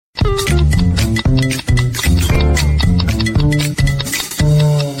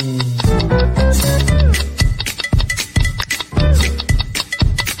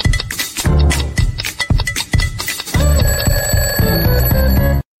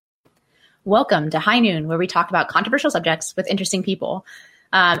Welcome to High Noon, where we talk about controversial subjects with interesting people.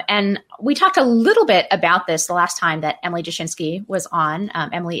 And we talked a little bit about this the last time that Emily Jashinsky was on.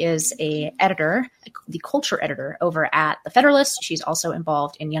 Emily is a editor, the culture editor over at The Federalist. She's also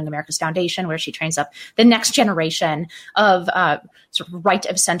involved in Young America's Foundation, where she trains up the next generation of sort of right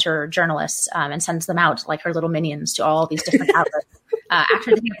of center journalists and sends them out like her little minions to all these different outlets.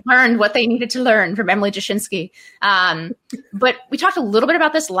 After they have learned what they needed to learn from Emily Jashinsky. But we talked a little bit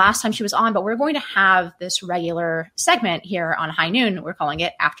about this last time she was on, but we're going to have this regular segment here on High Noon. We're calling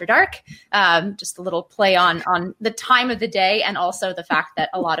it After Dark, just a little play on the time of the day and also the fact that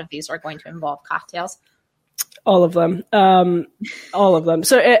a lot of these are going to involve cocktails. All of them. All of them.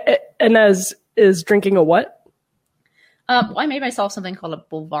 So Inez is drinking a what? I made myself something called a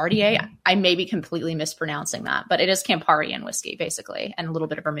Boulevardier. I may be completely mispronouncing that, but it is Campari and whiskey, basically, and a little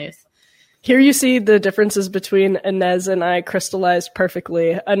bit of vermouth. Here you see the differences between Inez and I crystallized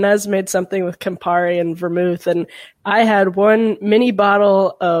perfectly. Inez made something with Campari and vermouth, and I had one mini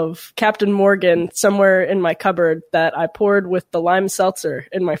bottle of Captain Morgan somewhere in my cupboard that I poured with the lime seltzer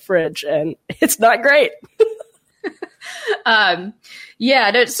in my fridge, and it's not great.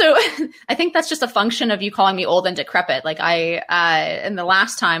 So I think that's just a function of you calling me old and decrepit. Like in the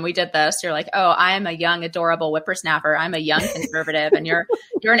last time we did this, you're like, oh, I am a young, adorable whippersnapper. I'm a young conservative and you're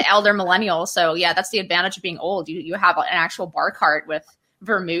an elder millennial. So yeah, that's the advantage of being old. You have an actual bar cart with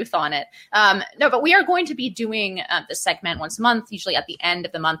vermouth on it. No, but we are going to be doing this segment once a month, usually at the end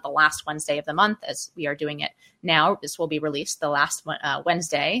of the month, the last Wednesday of the month, as we are doing it now. This will be released the last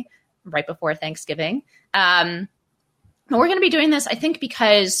Wednesday, right before Thanksgiving. We're going to be doing this, I think,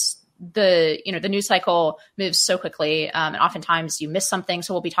 because the news cycle moves so quickly, and oftentimes you miss something.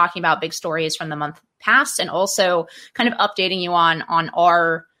 So we'll be talking about big stories from the month past, and also kind of updating you on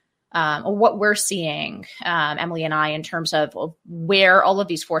our what we're seeing, Emily and I, in terms of where all of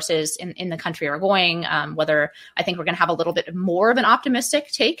these forces in the country are going. Whether I think we're going to have a little bit more of an optimistic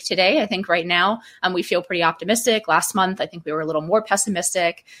take today. I think right now we feel pretty optimistic. Last month, I think we were a little more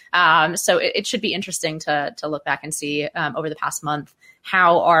pessimistic. So it should be interesting to look back and see over the past month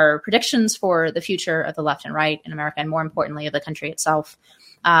how our predictions for the future of the left and right in America, and more importantly of the country itself,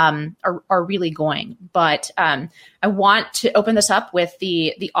 are really going. But I want to open this up with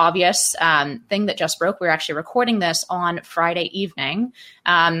the obvious thing that just broke. We're actually recording this on Friday evening.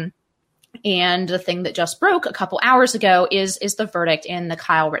 And the thing that just broke a couple hours ago is the verdict in the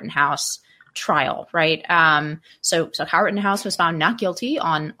Kyle Rittenhouse trial, right? So Kyle Rittenhouse was found not guilty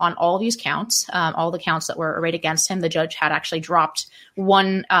on all these counts, all the counts that were arrayed against him. The judge had actually dropped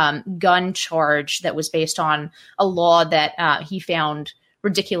one gun charge that was based on a law that he found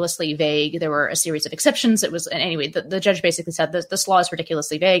ridiculously vague. There were a series of exceptions. It was, anyway, the judge basically said this law is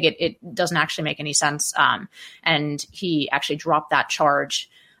ridiculously vague. It doesn't actually make any sense. And he actually dropped that charge.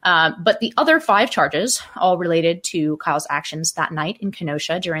 But the other 5 charges, all related to Kyle's actions that night in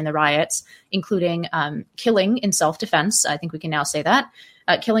Kenosha during the riots, including killing in self-defense. I think we can now say that.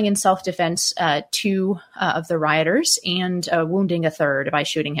 Killing in self-defense 2 of the rioters, and wounding a 3rd by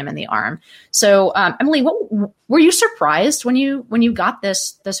shooting him in the arm. So, Emily, were you surprised when you got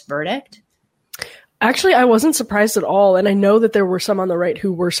this verdict? Actually, I wasn't surprised at all, and I know that there were some on the right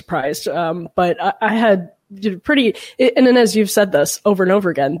who were surprised. But I had pretty, and then as you've said this over and over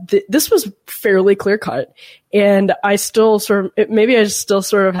again, this was fairly clear cut. And I still maybe I still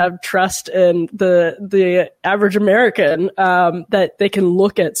sort of have trust in the average American, that they can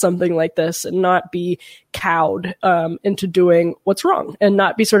look at something like this and not be cowed, into doing what's wrong, and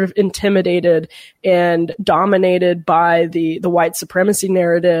not be sort of intimidated and dominated by the white supremacy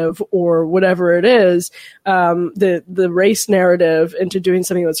narrative or whatever it is, the race narrative, into doing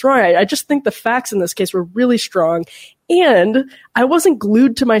something that's wrong. I just think the facts in this case were really strong. And I wasn't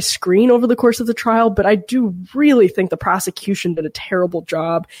glued to my screen over the course of the trial, but I do really think the prosecution did a terrible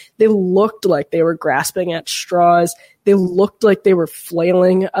job. They looked like they were grasping at straws. They looked like they were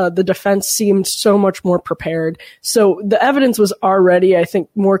flailing. The defense seemed so much more prepared. So the evidence was already, I think,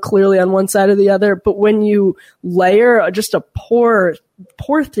 more clearly on one side or the other. But when you layer just a poor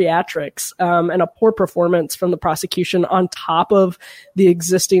theatrics, and a poor performance from the prosecution on top of the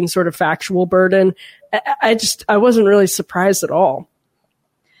existing sort of factual burden, I wasn't really surprised at all.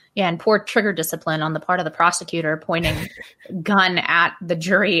 Yeah, and poor trigger discipline on the part of the prosecutor, pointing gun at the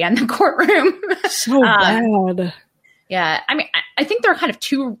jury and the courtroom. So bad. Yeah, I mean, I think there are kind of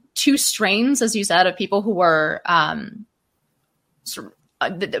two strains, as you said, of people who were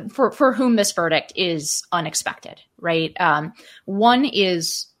for whom this verdict is unexpected, right? One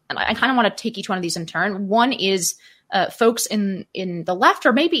is, and I kind of want to take each one of these in turn. One is folks in the left,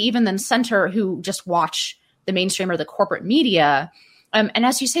 or maybe even the center, who just watch the mainstream or the corporate media And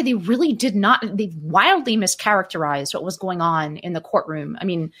as you say, they wildly mischaracterized what was going on in the courtroom. I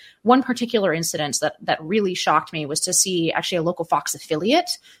mean, one particular incident that really shocked me was to see actually a local Fox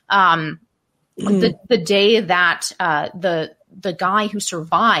affiliate the day that the guy who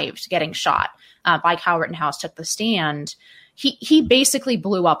survived getting shot by Kyle Rittenhouse took the stand. He basically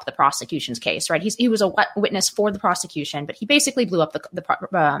blew up the prosecution's case, right? He was a witness for the prosecution, but he basically blew up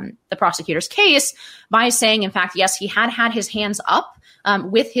the prosecutor's case by saying, in fact, yes, he had his hands up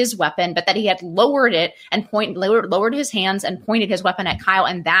with his weapon, but that he had lowered it and lowered his hands and pointed his weapon at Kyle,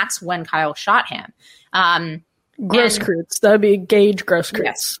 and that's when Kyle shot him. Grosskreutz. That would be Gage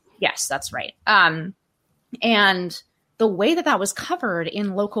Grosskreutz. Yes, that's right. And the way that was covered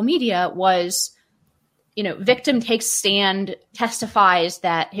in local media was, victim takes stand, testifies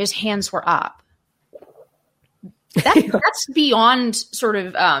that his hands were up. That's beyond sort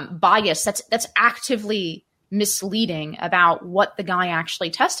of bias. That's actively misleading about what the guy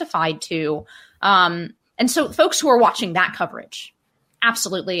actually testified to. And so folks who are watching that coverage,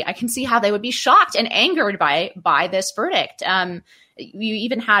 absolutely, I can see how they would be shocked and angered by this verdict. You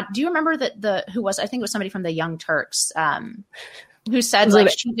even had, do you remember I think it was somebody from the Young Turks, who said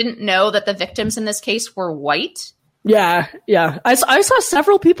she didn't know that the victims in this case were white. Yeah. I saw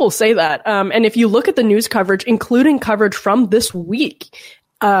several people say that. And if you look at the news coverage, including coverage from this week,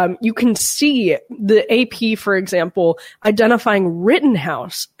 you can see the AP, for example, identifying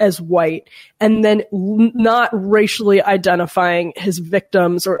Rittenhouse as white and then not racially identifying his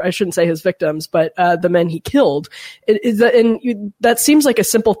victims, or I shouldn't say his victims, but the men he killed. That seems like a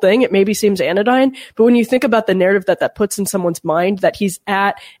simple thing. It maybe seems anodyne, but when you think about the narrative that puts in someone's mind, that he's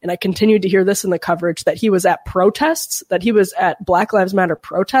at, and I continued to hear this in the coverage, that he was at protests, that he was at Black Lives Matter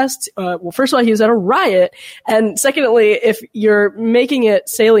protests. Well, first of all, he was at a riot. And secondly, if you're making it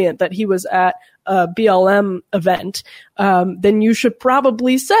salient that he was at a BLM event, then you should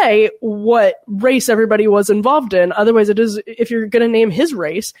probably say what race everybody was involved in. Otherwise, if you're going to name his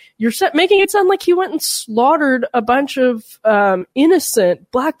race, you're making it sound like he went and slaughtered a bunch of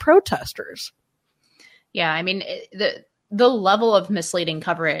innocent Black protesters. Yeah, I mean, the level of misleading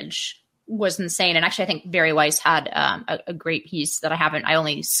coverage was insane. And actually, I think Bari Weiss had a great piece that I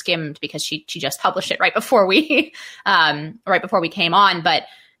only skimmed because she just published it right before we came on, but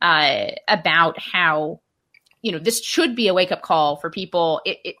about how, this should be a wake-up call for people.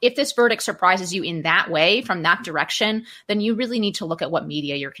 If this verdict surprises you in that way, from that direction, then you really need to look at what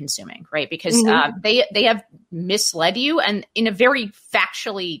media you're consuming, right? Because they have misled you, and in a very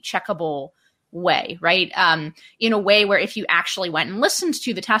factually checkable way, right? In a way where if you actually went and listened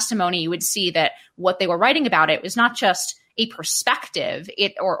to the testimony, you would see that what they were writing about it was not just a perspective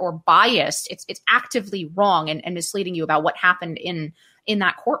or biased. It's actively wrong and misleading you about what happened in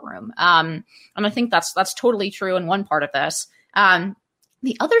that courtroom. And I think that's totally true in one part of this.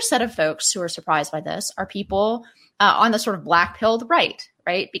 The other set of folks who are surprised by this are people on the sort of black-pilled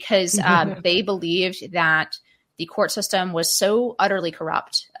right? Because they believed that the court system was so utterly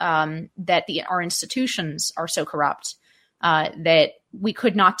corrupt, that our institutions are so corrupt, that we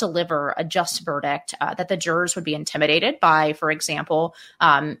could not deliver a just verdict, that the jurors would be intimidated by, for example,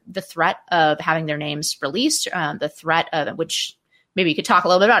 the threat of having their names released, the threat of which maybe you could talk a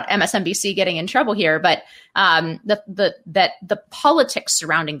little bit about MSNBC getting in trouble here, but the politics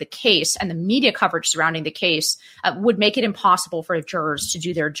surrounding the case and the media coverage surrounding the case would make it impossible for jurors to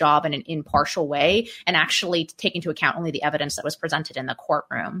do their job in an impartial way and actually take into account only the evidence that was presented in the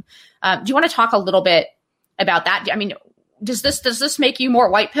courtroom. Do you want to talk a little bit about that? I mean, does this make you more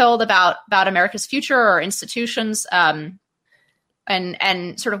white-pilled about America's future or institutions?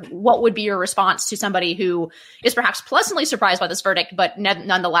 And sort of what would be your response to somebody who is perhaps pleasantly surprised by this verdict, but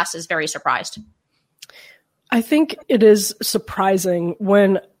nonetheless is very surprised? I think it is surprising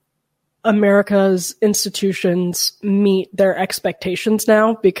when America's institutions meet their expectations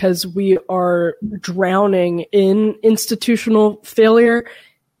now, because we are drowning in institutional failure.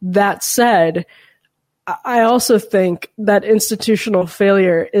 That said, I also think that institutional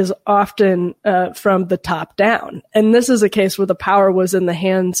failure is often from the top down. And this is a case where the power was in the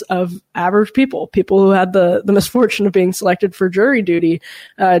hands of average people who had the misfortune of being selected for jury duty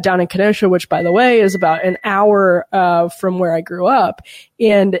down in Kenosha, which, by the way, is about an hour from where I grew up.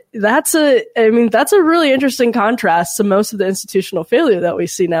 And that's a really interesting contrast to most of the institutional failure that we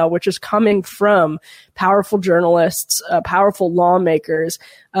see now, which is coming from powerful journalists, powerful lawmakers,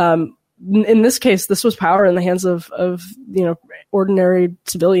 in this case, this was power in the hands of ordinary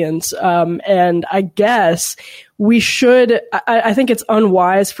civilians. And I guess I think it's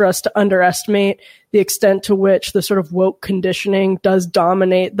unwise for us to underestimate the extent to which the sort of woke conditioning does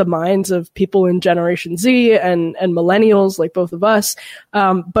dominate the minds of people in Generation Z and millennials, like both of us.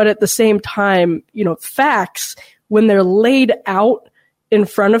 But at the same time, facts, when they're laid out in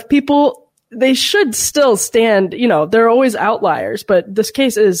front of people, they should still stand, there are always outliers, but this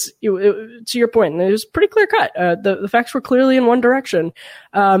case is, to your point, it was pretty clear cut. The facts were clearly in one direction.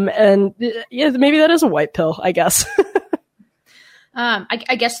 And yeah, maybe that is a white pill, I guess.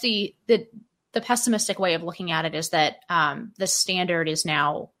 I guess the pessimistic way of looking at it is that, the standard is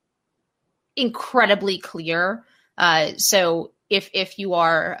now incredibly clear. So if you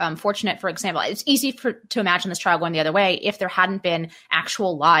are fortunate, for example, it's easy to imagine this trial going the other way if there hadn't been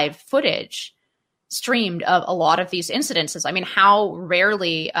actual live footage streamed of a lot of these incidences. I mean, how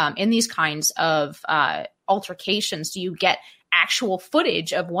rarely in these kinds of altercations do you get actual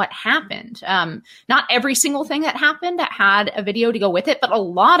footage of what happened? Not every single thing that happened that had a video to go with it, but a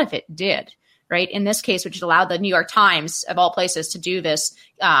lot of it did. Right. In this case, which allowed the New York Times, of all places, to do this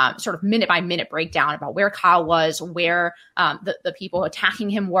sort of minute by minute breakdown about where Kyle was, where the people attacking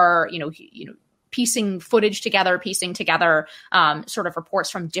him were, piecing together sort of reports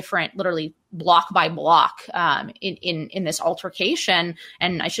from different, literally block by block in this altercation.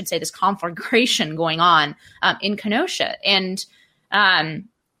 And I should say this conflagration going on in Kenosha. And, I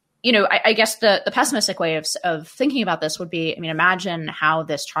guess the pessimistic way of thinking about this would be, imagine how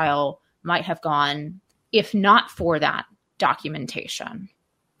this trial might have gone if not for that documentation.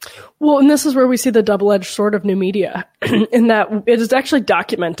 Well, and this is where we see the double-edged sword of new media, in that it is actually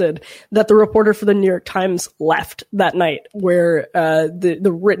documented that the reporter for the New York Times left that night where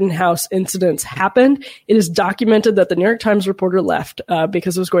the Rittenhouse incidents happened. It is documented that the New York Times reporter left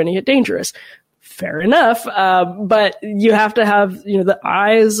because it was going to get dangerous. Fair enough, but you have to have the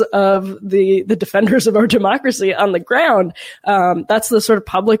eyes of the defenders of our democracy on the ground. That's the sort of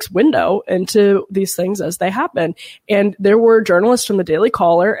public's window into these things as they happen. And there were journalists from the Daily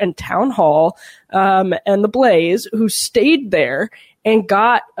Caller and Town Hall and the Blaze who stayed there and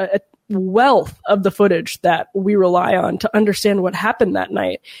got a wealth of the footage that we rely on to understand what happened that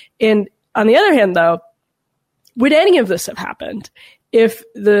night. And on the other hand, though, would any of this have happened if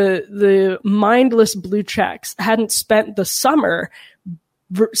the mindless blue checks hadn't spent the summer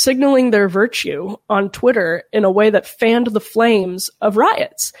signaling their virtue on Twitter in a way that fanned the flames of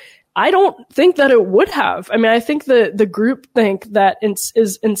riots? I don't think that it would have. I think the groupthink that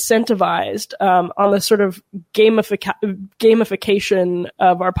is incentivized on the sort of gamification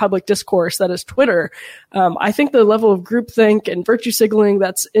of our public discourse that is Twitter. I think the level of groupthink and virtue signaling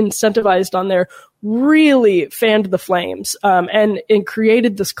that's incentivized on there really fanned the flames and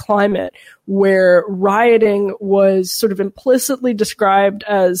created this climate where rioting was sort of implicitly described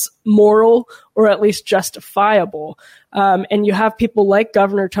as moral or at least justifiable. And you have people like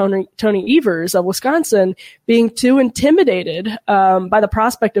Governor Tony Evers of Wisconsin being too intimidated by the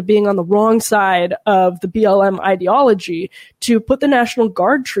prospect of being on the wrong side of the BLM ideology to put the National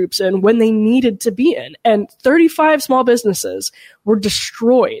Guard troops in when they needed to be in. And 35 small businesses were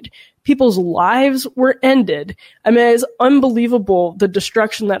destroyed. People's lives were ended. It's unbelievable the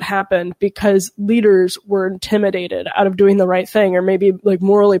destruction that happened because leaders were intimidated out of doing the right thing, or maybe like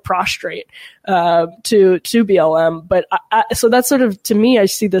morally prostrate to BLM. But so that's sort of, to me, I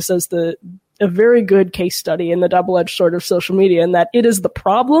see this as a very good case study in the double-edged sword of social media, in that it is the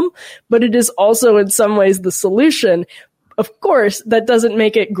problem, but it is also in some ways the solution. Of course, that doesn't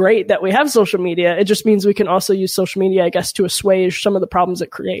make it great that we have social media. It just means we can also use social media, I guess, to assuage some of the problems it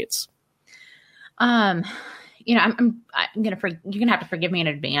creates. I'm you're gonna have to forgive me in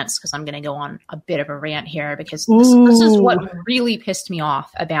advance because I'm gonna go on a bit of a rant here, because this is what really pissed me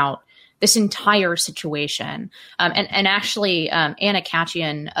off about this entire situation. And actually, Anna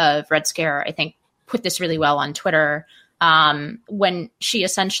Katian of Red Scare, I think, put this really well on Twitter when she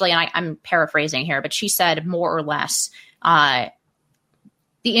essentially, and I'm paraphrasing here, but she said more or less,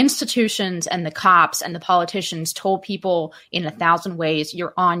 the institutions and the cops and the politicians told people in 1,000 ways,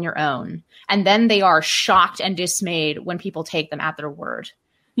 you're on your own. And then they are shocked and dismayed when people take them at their word.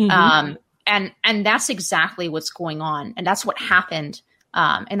 Mm-hmm. And that's exactly what's going on. And that's what happened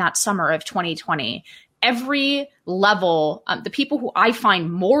in that summer of 2020. Every level, the people who I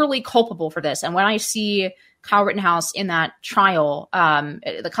find morally culpable for this, and when I see Kyle Rittenhouse in that trial,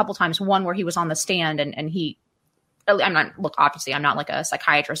 a couple times, one where he was on the stand and he, obviously I'm not like a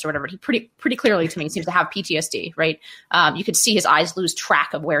psychiatrist or whatever. He pretty clearly to me seems to have PTSD, right? You could see his eyes lose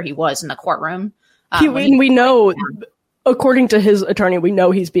track of where he was in the courtroom. We know according to his attorney, we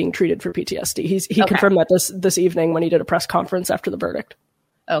know he's being treated for PTSD. He confirmed that this evening when he did a press conference after the verdict.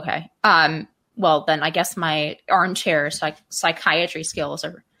 Okay. Well, then I guess my armchair psychiatry skills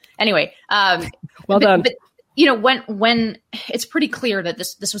are anyway. Well done. But you know, when it's pretty clear that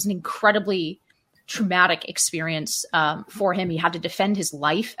this was an incredibly traumatic experience for him. He had to defend his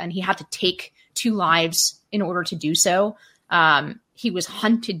life, and he had to take 2 lives in order to do so. He was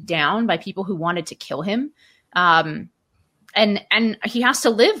hunted down by people who wanted to kill him. And he has to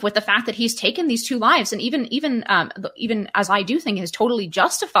live with the fact that he's taken these 2 lives. And even as I do think is totally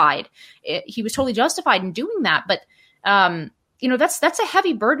justified, he was totally justified in doing that. But, you know, that's a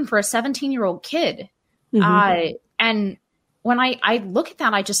heavy burden for a 17-year-old kid. Mm-hmm. And when I look at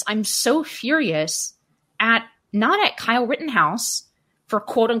that, I'm so furious not at Kyle Rittenhouse for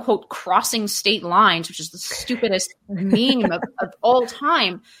quote unquote crossing state lines, which is the stupidest meme of all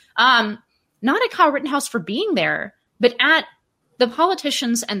time. Not at Kyle Rittenhouse for being there, but at the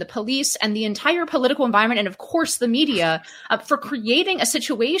politicians and the police and the entire political environment, and of course the media, for creating a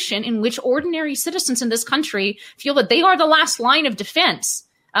situation in which ordinary citizens in this country feel that they are the last line of defense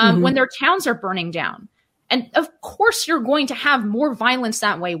when their towns are burning down. And of course you're going to have more violence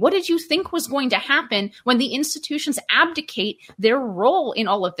that way. What did you think was going to happen when the institutions abdicate their role in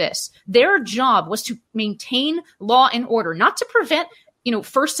all of this? Their job was to maintain law and order, not to prevent, you know,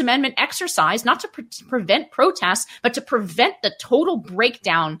 First Amendment exercise, not to prevent protests, but to prevent the total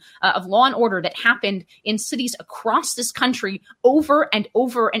breakdown of law and order that happened in cities across this country over and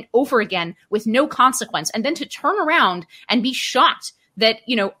over and over again with no consequence. And then to turn around and be shocked that,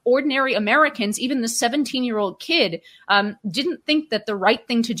 you know, ordinary Americans, even the 17-year-old kid, didn't think that the right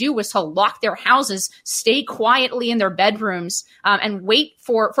thing to do was to lock their houses, stay quietly in their bedrooms, and wait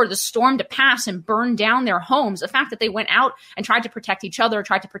for the storm to pass and burn down their homes. The fact that they went out and tried to protect each other,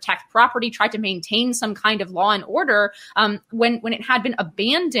 tried to protect property, tried to maintain some kind of law and order, when it had been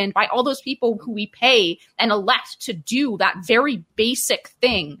abandoned by all those people who we pay and elect to do that very basic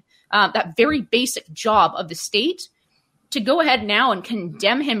thing, that very basic job of the state. To go ahead now and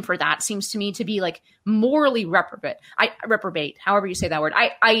condemn him for that seems to me to be like morally reprobate, however you say that word.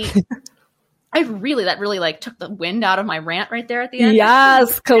 That really like took the wind out of my rant right there at the end.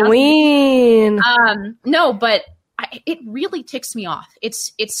 Yes, Colleen. No, but it really ticks me off.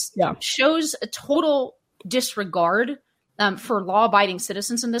 It's shows a total disregard for law-abiding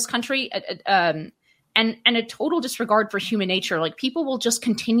citizens in this country. And a total disregard for human nature. Like, people will just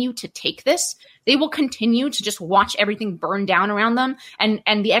continue to take this. They will continue to just watch everything burn down around them.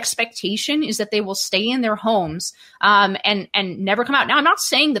 And the expectation is that they will stay in their homes and never come out. Now, I'm not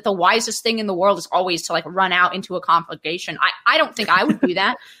saying that the wisest thing in the world is always to like run out into a conflagration. I don't think I would do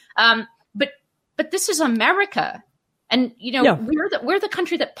that. But this is America. And, you know, we're the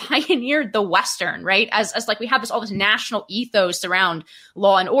country that pioneered the Western, right? As like we have all this national ethos around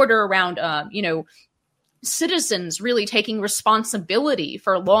law and order, around, you know, citizens really taking responsibility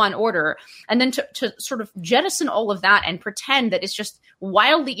for law and order, and then to sort of jettison all of that and pretend that it's just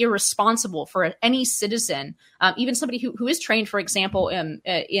wildly irresponsible for any citizen, even somebody who is trained, for example, in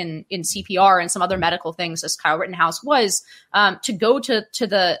CPR and some other medical things, as Kyle Rittenhouse was, to go to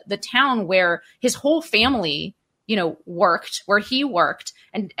the town where his whole family, you know, worked, where he worked,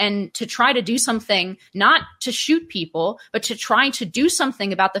 and to try to do something, not to shoot people, but to try to do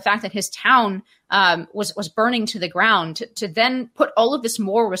something about the fact that his town was burning to the ground, to then put all of this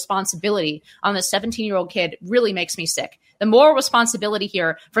moral responsibility on the 17-year-old kid really makes me sick. The moral responsibility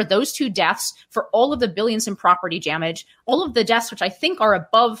here for those 2 deaths, for all of the billions in property damage, all of the deaths, which I think are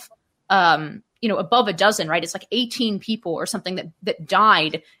above a dozen, right? It's like 18 people or something that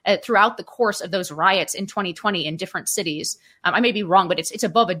died throughout the course of those riots in 2020 in different cities. I may be wrong, but it's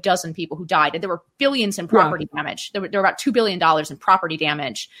above a dozen people who died. And there were billions in property damage. There were about $2 billion in property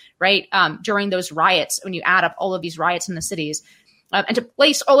damage, right? During those riots, when you add up all of these riots in the cities. And to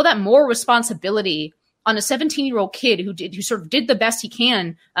place all of that moral responsibility on a 17-year-old kid who sort of did the best he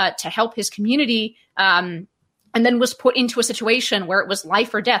can to help his community, and then was put into a situation where it was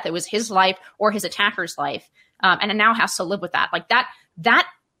life or death. It was his life or his attacker's life. And it now has to live with that. Like that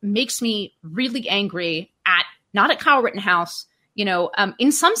makes me really angry not at Kyle Rittenhouse, you know,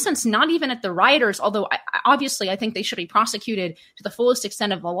 in some sense, not even at the rioters, although obviously I think they should be prosecuted to the fullest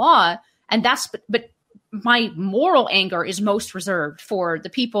extent of the law. And but my moral anger is most reserved for the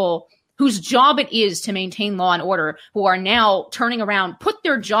people whose job it is to maintain law and order, who are now turning around, put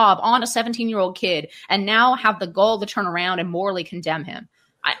their job on a 17-year-old kid, and now have the gall to turn around and morally condemn him.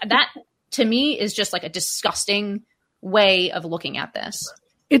 That, to me, is just like a disgusting way of looking at this.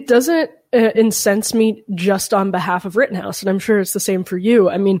 It doesn't incense me just on behalf of Rittenhouse, and I'm sure it's the same for you.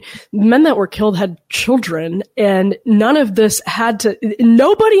 I mean, men that were killed had children, and nobody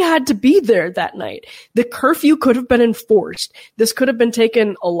had to be there that night. The curfew could have been enforced. This could have been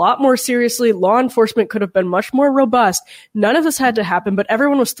taken a lot more seriously. Law enforcement could have been much more robust. None of this had to happen, but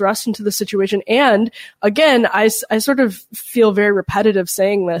everyone was thrust into the situation. And again, I sort of feel very repetitive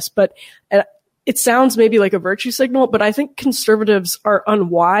saying this, but it sounds maybe like a virtue signal, but I think conservatives are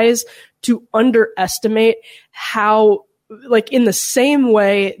unwise to underestimate how, like, in the same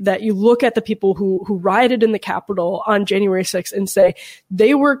way that you look at the people who rioted in the Capitol on January 6th and say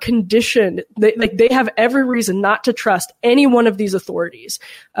they were conditioned, they have every reason not to trust any one of these authorities,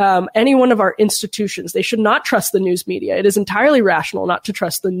 any one of our institutions. They should not trust the news media. It is entirely rational not to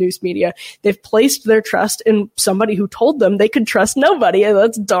trust the news media. They've placed their trust in somebody who told them they could trust nobody, and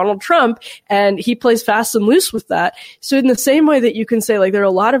that's Donald Trump, and he plays fast and loose with that. So in the same way that you can say, like, there are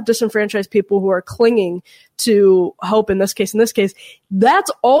a lot of disenfranchised people who are clinging to hope in this case,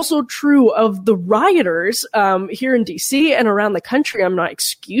 that's also true of the rioters here in DC and around the country. I'm not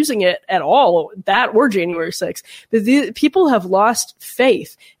excusing it at all, that or January 6th. But the people have lost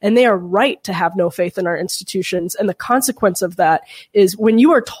faith, and they are right to have no faith in our institutions. And the consequence of that is when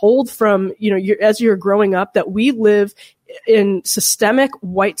you are told from, as you're growing up that we live in systemic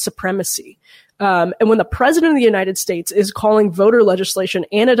white supremacy, and when the president of the United States is calling voter legislation,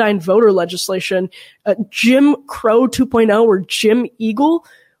 anodyne voter legislation, Jim Crow 2.0 or Jim Eagle,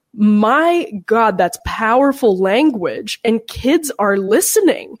 my God, that's powerful language, and kids are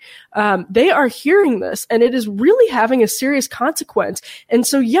listening. They are hearing this, and it is really having a serious consequence. And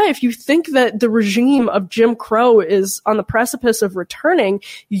so, yeah, if you think that the regime of Jim Crow is on the precipice of returning,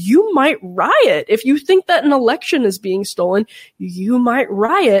 you might riot. If you think that an election is being stolen, you might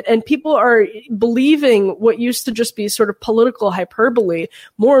riot. And people are believing what used to just be sort of political hyperbole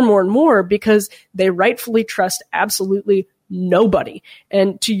more and more and more because they rightfully trust absolutely nobody.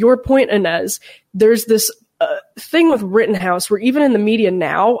 And to your point, Inez, there's this thing with Rittenhouse where even in the media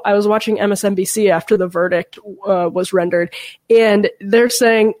now, I was watching MSNBC after the verdict was rendered, and they're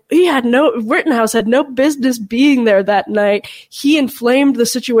saying Rittenhouse had no business being there that night. He inflamed the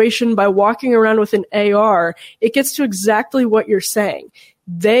situation by walking around with an AR. It gets to exactly what you're saying.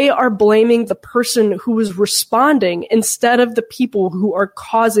 They are blaming the person who is responding instead of the people who are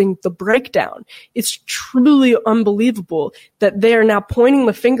causing the breakdown. It's truly unbelievable that they are now pointing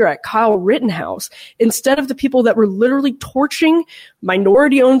the finger at Kyle Rittenhouse instead of the people that were literally torching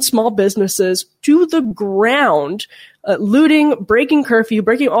minority-owned small businesses to the ground, looting, breaking curfew,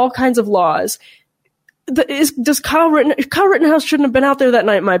 breaking all kinds of laws. Kyle Rittenhouse shouldn't have been out there that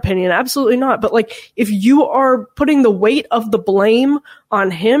night, in my opinion. Absolutely not. But like, if you are putting the weight of the blame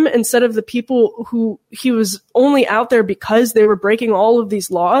on him instead of the people who he was only out there because they were breaking all of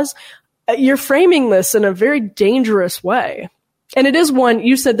these laws, you're framing this in a very dangerous way. And it is one,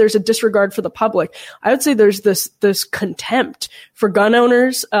 you said there's a disregard for the public. I would say there's this contempt for gun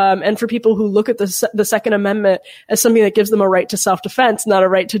owners, and for people who look at the Second Amendment as something that gives them a right to self-defense, not a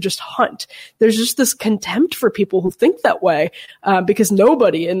right to just hunt. There's just this contempt for people who think that way, because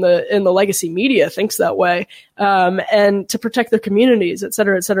nobody in the legacy media thinks that way, and to protect their communities, et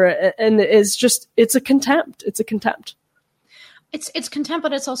cetera, et cetera. And it's a contempt. It's a contempt. It's contempt,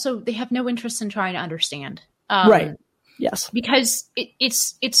 but it's also, they have no interest in trying to understand. Right. Yes. Because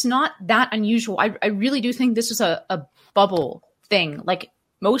it's not that unusual. I really do think this is a bubble thing. Like,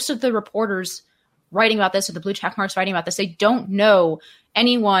 most of the reporters writing about this, or the blue check marks writing about this, they don't know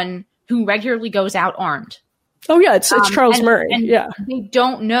anyone who regularly goes out armed. Oh yeah, it's Charles Murray. And yeah. They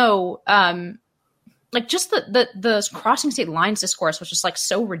don't know like, just the crossing state lines discourse was just like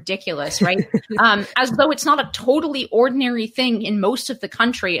so ridiculous, right? As though it's not a totally ordinary thing in most of the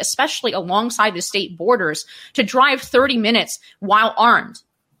country, especially alongside the state borders, to drive 30 minutes while armed.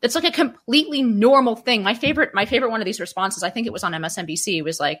 It's like a completely normal thing. My favorite one of these responses, I think it was on MSNBC,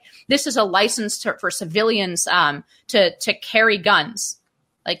 was like, "This is a license for civilians to carry guns."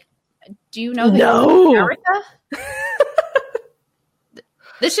 Like, do you know that in America?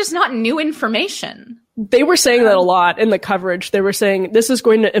 This is not new information. They were saying that a lot in the coverage. They were saying this is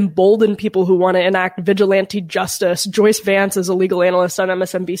going to embolden people who want to enact vigilante justice. Joyce Vance, as a legal analyst on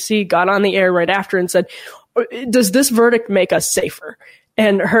MSNBC, got on the air right after and said, "Does this verdict make us safer?"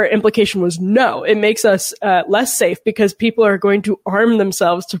 And her implication was no, it makes us less safe because people are going to arm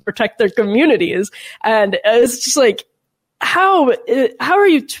themselves to protect their communities. And it's just like, how are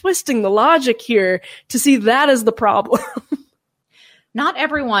you twisting the logic here to see that as the problem? Not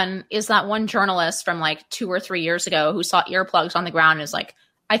everyone is that one journalist from like 2 or 3 years ago who saw earplugs on the ground and is like,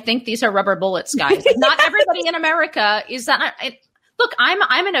 "I think these are rubber bullets, guys." Like, not everybody in America is that. look,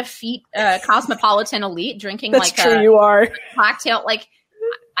 I'm an effete cosmopolitan elite drinking That's like true, a you are. cocktail. Like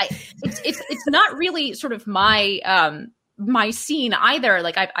it's not really sort of my my scene either.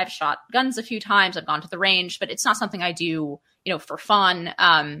 Like I've shot guns a few times, I've gone to the range, but it's not something I do, for fun.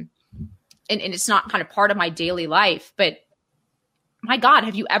 And it's not kind of part of my daily life. But my God,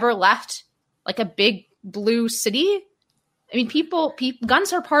 have you ever left like a big blue city? I mean,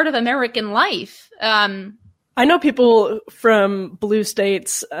 guns are part of American life. I know people from blue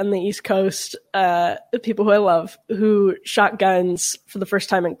states on the East Coast, people who I love, who shot guns for the first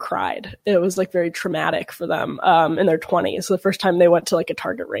time and cried. It was like very traumatic for them in their 20s. So the first time they went to like a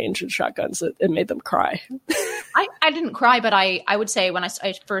target range and shot guns, it made them cry. I didn't cry, but I would say when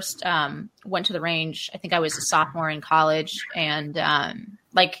I first went to the range, I think I was a sophomore in college, and I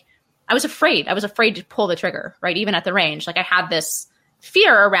was afraid. I was afraid to pull the trigger, right? Even at the range, like I had this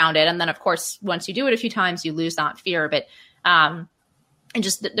fear around it. And then of course, once you do it a few times, you lose that fear. But, and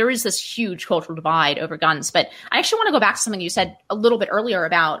just there is this huge cultural divide over guns. But I actually want to go back to something you said a little bit earlier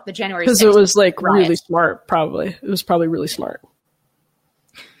about the January 6th. Because it was like riot. really smart, probably. It was probably really smart.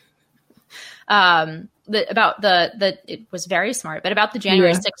 It was very smart, but about the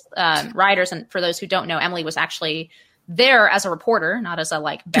January 6th rioters. And for those who don't know, Emily was actually there as a reporter, not as a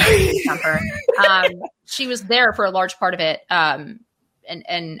barrier jumper. She was there for a large part of it.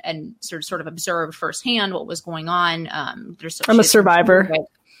 And sort of observed firsthand what was going on. I'm a survivor.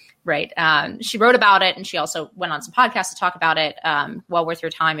 Right. She wrote about it, and she also went on some podcasts to talk about it. Well worth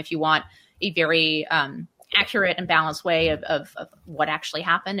your time if you want a very accurate and balanced way of what actually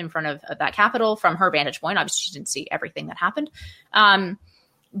happened in front of that Capitol from her vantage point. Obviously, she didn't see everything that happened.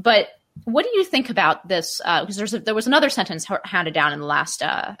 But what do you think about this? Because there was another sentence handed down in the last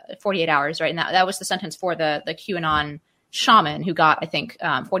 48 hours, right? And that was the sentence for the QAnon shaman who got, I think,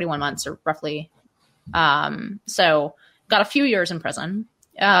 41 months or roughly. So got a few years in prison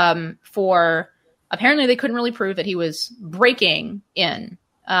for apparently they couldn't really prove that he was breaking in.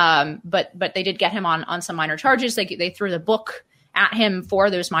 But they did get him on some minor charges. They threw the book at him for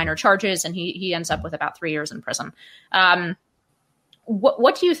those minor charges, and he ends up with about 3 years in prison.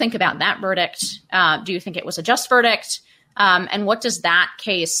 What do you think about that verdict? Do you think it was a just verdict? And what does that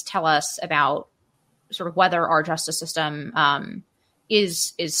case tell us about sort of whether our justice system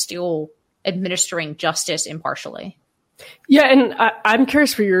is still administering justice impartially? Yeah, and I'm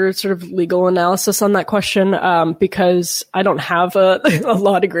curious for your sort of legal analysis on that question, because I don't have a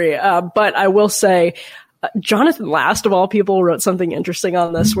law degree, but I will say Jonathan Last, of all people, wrote something interesting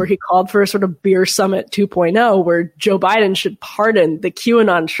on this where he called for a sort of beer summit 2.0 where Joe Biden should pardon the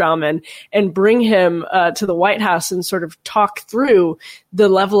QAnon shaman and bring him to the White House and sort of talk through the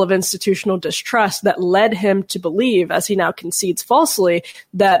level of institutional distrust that led him to believe, as he now concedes falsely,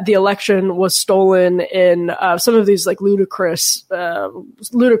 that the election was stolen in some of these like ludicrous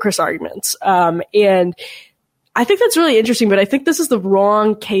arguments. And I think that's really interesting, but I think this is the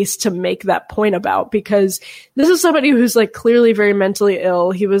wrong case to make that point about, because this is somebody who's like clearly very mentally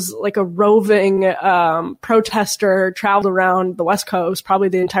ill. He was like a roving protester, traveled around the West Coast, probably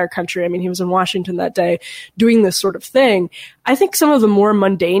the entire country. I mean, he was in Washington that day doing this sort of thing. I think some of the more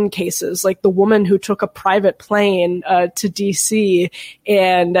mundane cases, like the woman who took a private plane to DC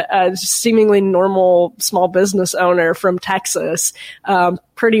and seemingly normal small business owner from Texas,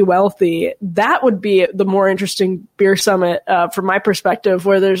 pretty wealthy, that would be the more interesting beer summit from my perspective,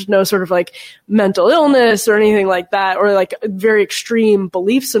 where there's no sort of like mental illness or anything like that, or like very extreme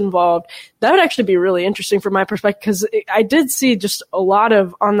beliefs involved. That would actually be really interesting from my perspective, because I did see just a lot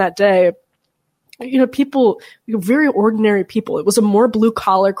of, on that day, people, very ordinary people. It was a more blue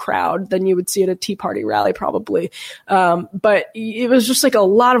collar crowd than you would see at a Tea Party rally, probably. But it was just like a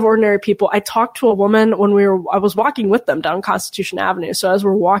lot of ordinary people. I talked to a woman I was walking with them down Constitution Avenue. So as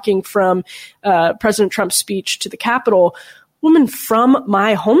we're walking from President Trump's speech to the Capitol, woman from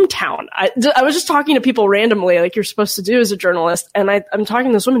my hometown. I was just talking to people randomly, like you're supposed to do as a journalist. And I'm talking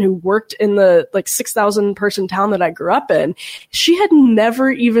to this woman who worked in the 6,000 person town that I grew up in. She had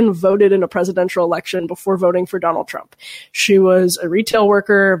never even voted in a presidential election before voting for Donald Trump. She was a retail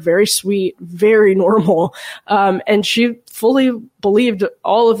worker, very sweet, very normal. And she fully believed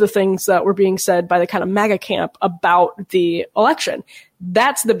all of the things that were being said by the kind of MAGA camp about the election.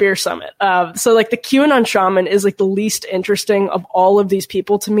 That's the beer summit. So like the QAnon shaman is like the least interesting of all of these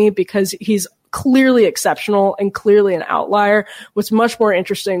people to me, because he's clearly exceptional and clearly an outlier. What's much more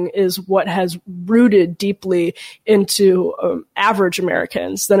interesting is what has rooted deeply into average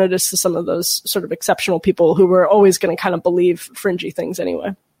Americans than it is to some of those sort of exceptional people who were always going to kind of believe fringy things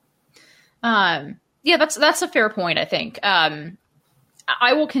anyway. Yeah, that's a fair point, I think.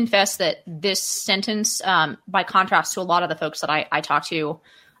 I will confess that this sentence, by contrast to a lot of the folks that I talk to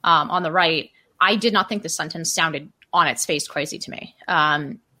on the right, I did not think this sentence sounded on its face crazy to me.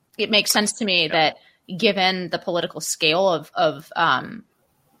 It makes sense to me that given the political scale of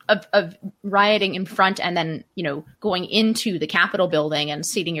rioting in front and then, going into the Capitol building and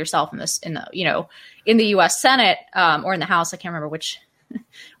seating yourself in the U.S. Senate or in the House, I can't remember which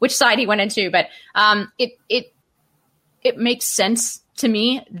side he went into, but it makes sense to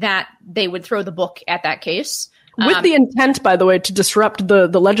me that they would throw the book at that case. With the intent, by the way, to disrupt the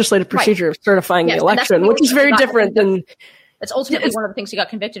legislative procedure of certifying the election, which is very different than... That's ultimately one of the things he got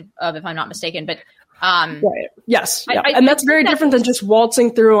convicted of, if I'm not mistaken. But right. Yes. Yeah. And that's very different than just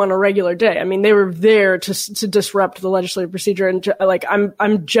waltzing through on a regular day. I mean, they were there to disrupt the legislative procedure. And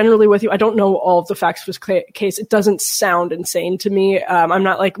I'm generally with you. I don't know all of the facts of this case. It doesn't sound insane to me. I'm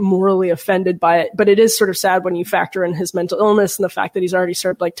not morally offended by it, but it is sort of sad when you factor in his mental illness and the fact that he's already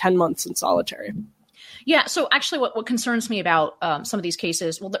served 10 months in solitary. Yeah. So actually what concerns me about some of these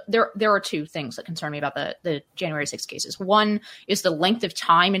cases, well, there are two things that concern me about the January 6th cases. One is the length of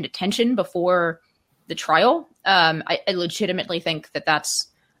time in detention before the trial. I legitimately think that that's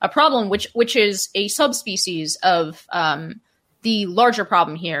a problem, which is a subspecies of the larger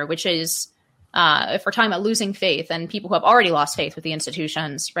problem here, which is if we're talking about losing faith and people who have already lost faith with the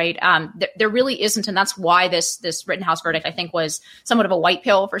institutions, right? There really isn't, and that's why this Rittenhouse verdict, I think, was somewhat of a white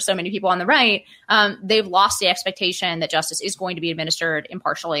pill for so many people on the right. They've lost the expectation that justice is going to be administered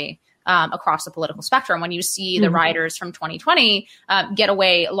impartially across the political spectrum. When you see the rioters from 2020 get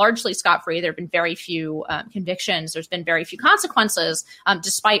away largely scot-free, there have been very few convictions. There's been very few consequences,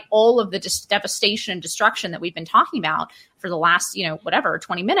 despite all of the devastation and destruction that we've been talking about for the last,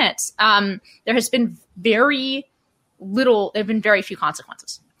 20 minutes. There has been very little, there have been very few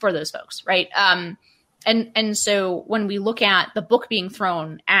consequences for those folks, right? And so when we look at the book being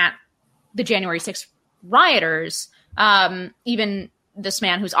thrown at the January 6th rioters, even this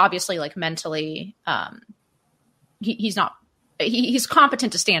man who's obviously mentally, he's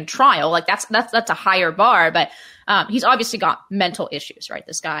competent to stand trial. That's a higher bar, but he's obviously got mental issues, right?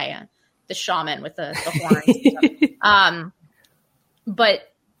 This guy, the shaman with the horns. But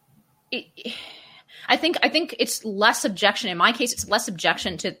I think it's less objection. In my case, it's less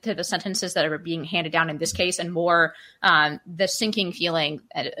objection to the sentences that are being handed down in this case, and more the sinking feeling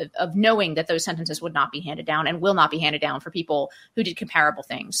of knowing that those sentences would not be handed down and will not be handed down for people who did comparable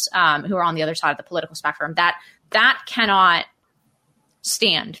things, who are on the other side of the political spectrum. That cannot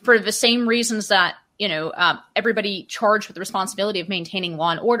stand for the same reasons that everybody charged with the responsibility of maintaining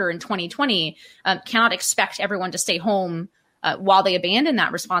law and order in 2020 cannot expect everyone to stay home while they abandon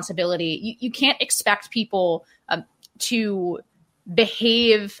that responsibility. You can't expect people to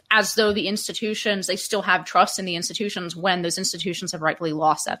behave as though the institutions, they still have trust in the institutions when those institutions have rightfully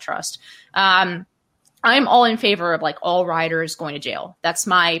lost that trust. I'm all in favor of all rioters going to jail. That's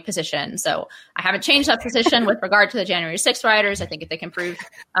my position. So I haven't changed that position with regard to the January 6th rioters. I think if they can prove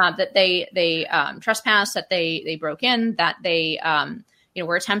that they trespassed, that they broke in, that they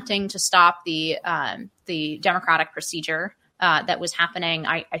were attempting to stop the democratic procedure that was happening,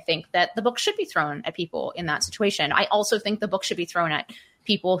 I think that the book should be thrown at people in that situation. I also think the book should be thrown at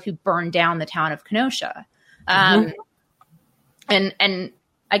people who burned down the town of Kenosha. And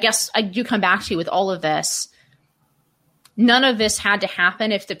I guess I do come back to, with all of this, none of this had to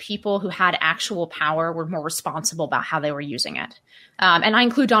happen if the people who had actual power were more responsible about how they were using it. And I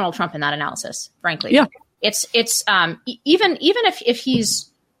include Donald Trump in that analysis, frankly. Yeah. It's even if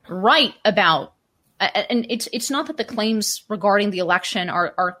he's right about, and it's not that the claims regarding the election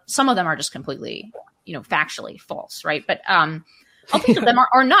are some of them are just completely, factually false, right? But a lot of them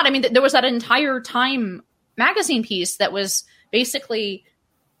are not. I mean, there was that entire Time magazine piece that was basically,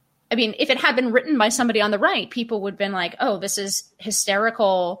 I mean, if it had been written by somebody on the right, people would have been like, oh, this is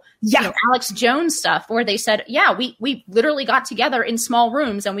hysterical, Alex Jones stuff, where they said, yeah, we literally got together in small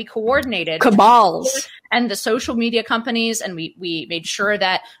rooms and we coordinated cabals and the social media companies. And we made sure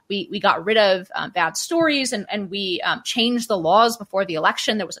that we got rid of bad stories and we changed the laws before the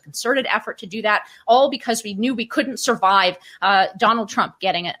election. There was a concerted effort to do that, all because we knew we couldn't survive Donald Trump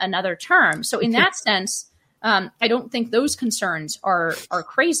getting another term. So in that sense, I don't think those concerns are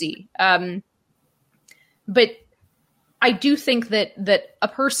crazy. But I do think that a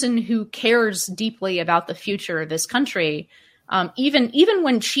person who cares deeply about the future of this country, even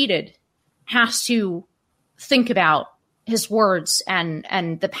when cheated, has to think about his words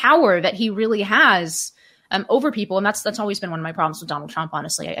and the power that he really has over people. And that's always been one of my problems with Donald Trump,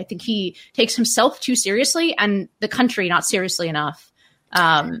 honestly. I think he takes himself too seriously and the country not seriously enough.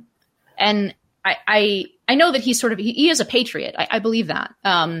 And I I know that he's sort of, he is a patriot. I believe that.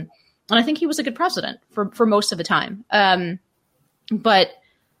 And I think he was a good president for most of the time. But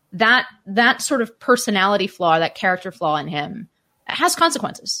that sort of personality flaw, that character flaw in him has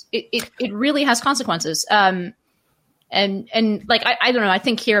consequences. It really has consequences. And like, I don't know, I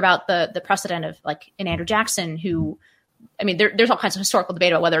think here about the precedent of like an Andrew Jackson who, I mean, there's all kinds of historical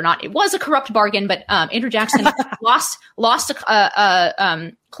debate about whether or not it was a corrupt bargain, but Andrew Jackson lost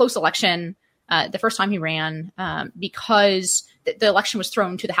a close election the first time he ran because the election was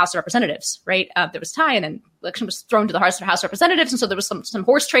thrown to the House of Representatives, right? There was a tie, and then the election was thrown to the House of Representatives, and so there was some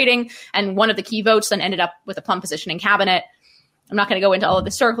horse trading, and one of the key votes then ended up with a plum position in cabinet. I'm not going to go into all of the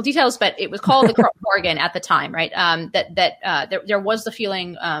historical details, but it was called the corrupt bargain at the time, right? There was the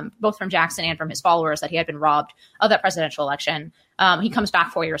feeling, both from Jackson and from his followers, that he had been robbed of that presidential election. He comes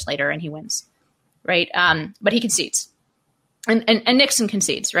back 4 years later and he wins, right? But he concedes, and Nixon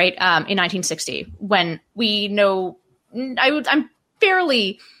concedes, right? In 1960, when we know, I'm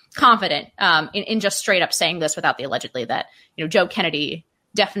fairly confident in just straight up saying this without the allegedly, that Joe Kennedy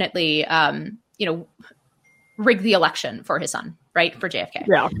definitely rigged the election for his son, right? For JFK.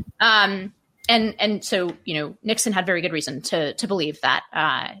 Yeah. And so, Nixon had very good reason to believe that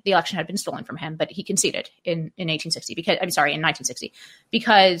the election had been stolen from him, but he conceded in 1960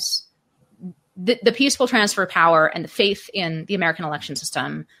 because the peaceful transfer of power and the faith in the American election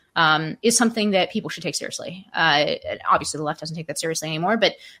system is something that people should take seriously. Obviously, the left doesn't take that seriously anymore,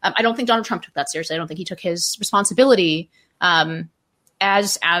 but I don't think Donald Trump took that seriously. I don't think he took his responsibility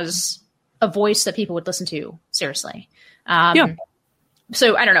as a voice that people would listen to seriously.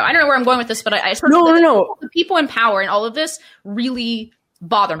 So I don't know where I'm going with this, but I sort of the people in power and all of this really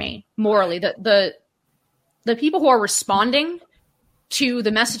bother me morally. The people who are responding to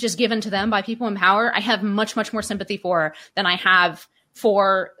the messages given to them by people in power, I have much, much more sympathy for than I have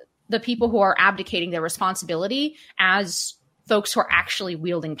for the people who are abdicating their responsibility as folks who are actually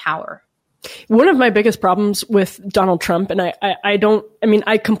wielding power. One of my biggest problems with Donald Trump, and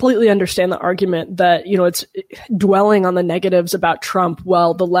I completely understand the argument that, it's dwelling on the negatives about Trump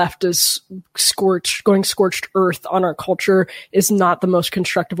while the left is going scorched earth on our culture is not the most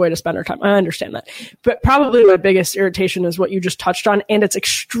constructive way to spend our time. I understand that. But probably my biggest irritation is what you just touched on, and it's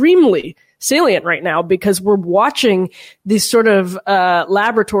extremely salient right now because we're watching these sort of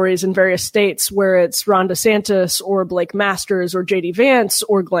laboratories in various states where it's Ron DeSantis or Blake Masters or JD Vance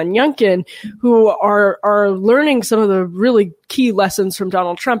or Glenn Youngkin who are learning some of the really key lessons from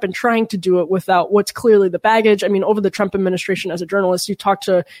Donald Trump and trying to do it without what's clearly the baggage. I mean, over the Trump administration, as a journalist, you talk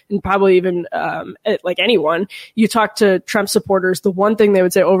to, and probably even like anyone, you talk to Trump supporters, the one thing they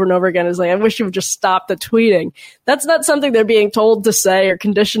would say over and over again is like, I wish you would just stop the tweeting. That's not something they're being told to say or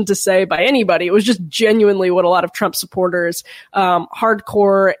conditioned to say by anybody. It was just genuinely what a lot of Trump supporters,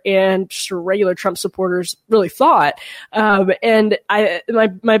 hardcore and just regular Trump supporters really thought. And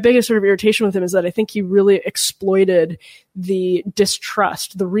my biggest sort of irritation with him is that I think he really exploited the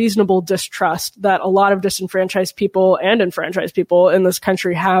distrust, the reasonable distrust that a lot of disenfranchised people and enfranchised people in this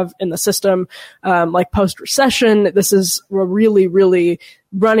country have in the system. Like post-recession, this is really, really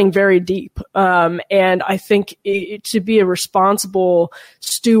running very deep. And I think to be a responsible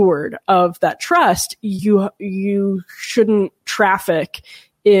steward of that trust, you shouldn't traffic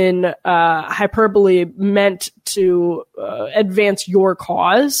in hyperbole meant to advance your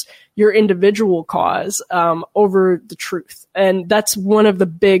cause, your individual cause, over the truth. And that's one of the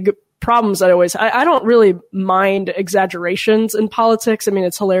big problems I don't really mind exaggerations in politics. I mean,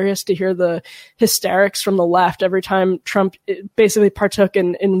 it's hilarious to hear the hysterics from the left every time Trump basically partook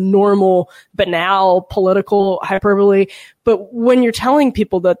in normal, banal political hyperbole. But when you're telling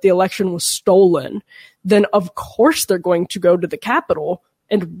people that the election was stolen, then of course they're going to go to the Capitol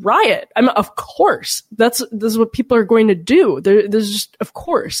and riot. I mean, of course, this is what people are going to do. There's just, of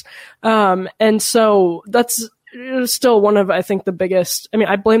course. And so that's still one of, I think, the biggest,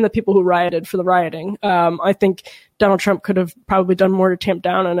 I blame the people who rioted for the rioting. I think Donald Trump could have probably done more to tamp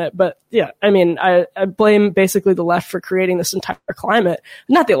down on it. But yeah, I blame basically the left for creating this entire climate.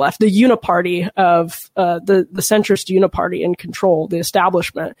 Not the left, the uniparty of, the centrist uniparty in control, the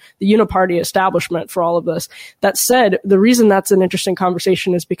establishment, the uniparty establishment for all of this. That said, the reason that's an interesting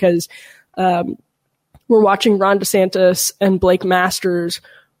conversation is because, we're watching Ron DeSantis and Blake Masters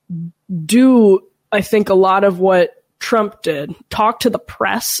do, I think, a lot of what Trump did, talk to the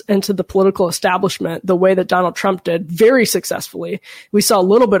press and to the political establishment the way that Donald Trump did very successfully. We saw a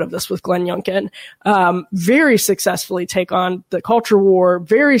little bit of this with Glenn Youngkin, very successfully take on the culture war,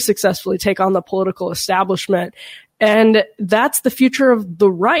 very successfully take on the political establishment. And that's the future of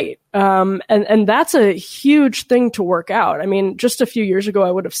the right. And that's a huge thing to work out. I mean, just a few years ago, I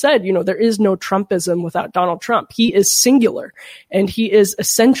would have said, there is no Trumpism without Donald Trump. He is singular and he is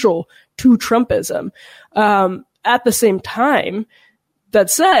essential to Trumpism. At the same time, that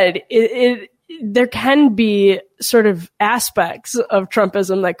said, there can be sort of aspects of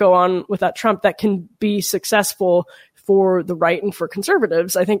Trumpism that go on without Trump that can be successful for the right and for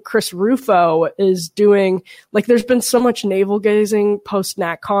conservatives. I think Chris Rufo is doing, there's been so much navel gazing post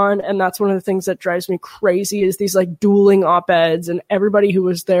NatCon, and that's one of the things that drives me crazy is these dueling op-eds, and everybody who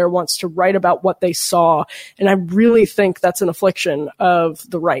was there wants to write about what they saw. And I really think that's an affliction of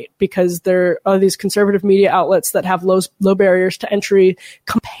the right, because there are these conservative media outlets that have low barriers to entry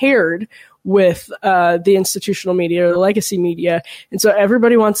compared with the institutional media or the legacy media. And so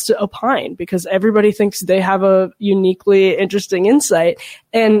everybody wants to opine because everybody thinks they have a uniquely interesting insight.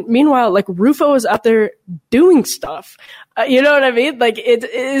 And meanwhile, Rufo is out there doing stuff. You know what I mean? It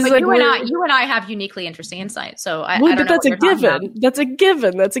is you and I have uniquely interesting insight. So I don't know. That's a given. That's a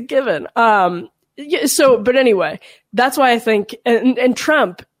given. That's a given. But anyway, that's why I think, and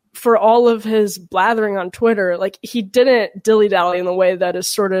Trump, for all of his blathering on Twitter, he didn't dilly-dally in the way that is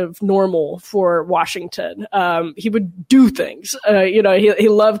sort of normal for Washington. He would do things. He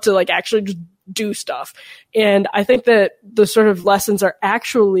loved to actually just do stuff. And I think that the sort of lessons are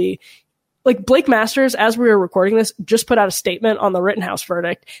actually Blake Masters, as we were recording this, just put out a statement on the Rittenhouse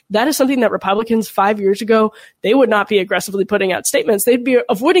verdict. That is something that Republicans 5 years ago, they would not be aggressively putting out statements. They'd be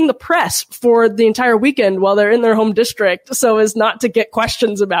avoiding the press for the entire weekend while they're in their home district so as not to get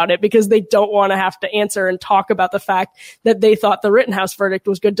questions about it because they don't want to have to answer and talk about the fact that they thought the Rittenhouse verdict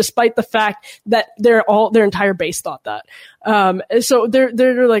was good, despite the fact that their entire base thought that. So there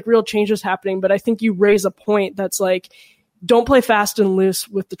are real changes happening, but I think you raise a point that's don't play fast and loose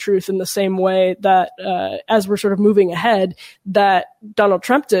with the truth in the same way that, as we're sort of moving ahead, that Donald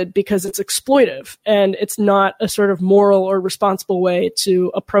Trump did, because it's exploitive and it's not a sort of moral or responsible way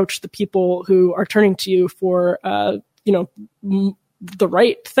to approach the people who are turning to you for, the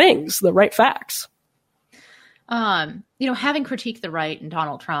right things, the right facts. Having critiqued the right and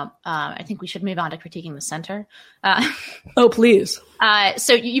Donald Trump, I think we should move on to critiquing the center. Oh, please.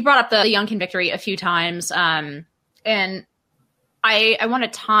 So you brought up the Youngkin victory a few times. And I want to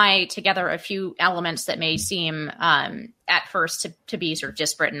tie together a few elements that may seem at first to be sort of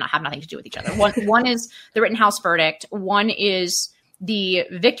disparate and not have nothing to do with each other. One is the Rittenhouse verdict. One is the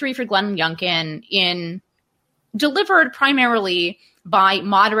victory for Glenn Youngkin delivered primarily by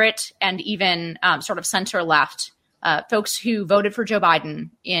moderate and even sort of center left folks who voted for Joe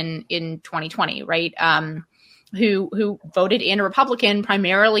Biden in 2020, right? Who voted in a Republican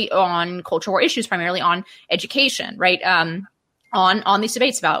primarily on cultural issues, primarily on education, right? On these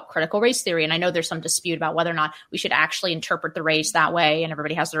debates about critical race theory. And I know there's some dispute about whether or not we should actually interpret the race that way. And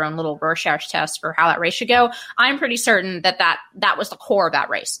everybody has their own little Rorschach test for how that race should go. I'm pretty certain that was the core of that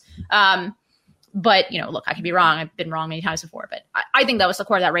race. But, look, I could be wrong. I've been wrong many times before, but I think that was the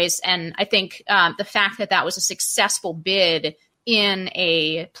core of that race. And I think the fact that was a successful bid in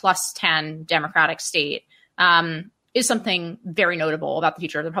a +10 Democratic state is something very notable about the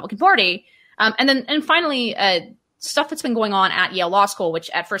future of the Republican Party. And finally, stuff that's been going on at Yale Law School, which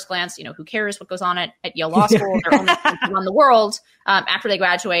at first glance, who cares what goes on at Yale Law School? They're only run the world after they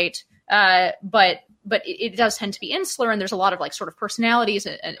graduate. But it does tend to be insular, and there's a lot of sort of personalities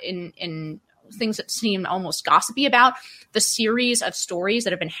in things that seem almost gossipy about the series of stories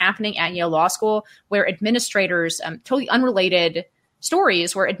that have been happening at Yale Law School, where administrators, totally unrelated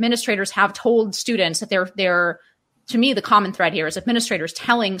stories, where administrators have told students that they're to me, the common thread here is administrators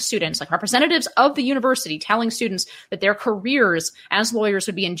telling students, representatives of the university, telling students that their careers as lawyers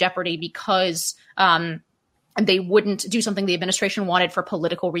would be in jeopardy because they wouldn't do something the administration wanted for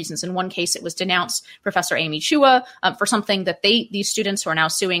political reasons. In one case, it was denounce Professor Amy Chua for something that these students who are now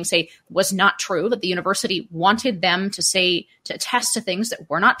suing say was not true, that the university wanted them to attest to things that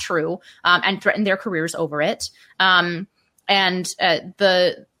were not true and threaten their careers over it.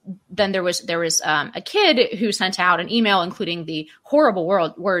 Then there was a kid who sent out an email including the horrible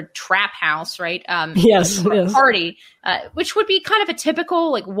word trap house, right? Yes. Party, which would be kind of a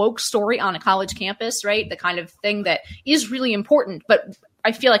typical woke story on a college campus, right? The kind of thing that is really important, but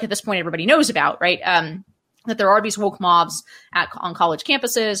I feel like at this point everybody knows about, right? that there are these woke mobs on college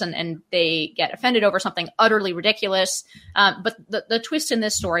campuses, and they get offended over something utterly ridiculous. But the twist in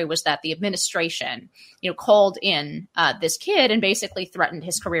this story was that the administration, called in this kid and basically threatened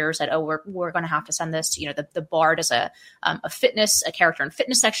his career. Said, "Oh, we're going to have to send this to the bar as a character and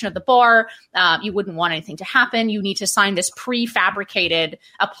fitness section of the bar. You wouldn't want anything to happen. You need to sign this prefabricated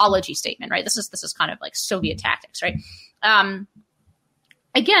apology statement, right? This is kind of like Soviet tactics, right?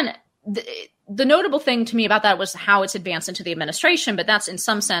 Again." The notable thing to me about that was how it's advanced into the administration, but that's in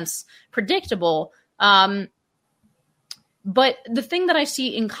some sense predictable. But the thing that I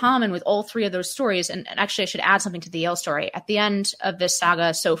see in common with all three of those stories, and actually I should add something to the Yale story, at the end of this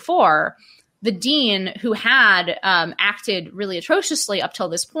saga so far, the dean who had acted really atrociously up till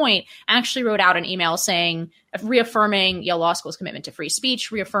this point actually wrote out an email reaffirming Yale Law School's commitment to free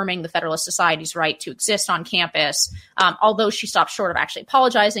speech, reaffirming the Federalist Society's right to exist on campus, although she stopped short of actually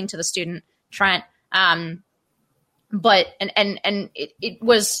apologizing to the student, Trent. But it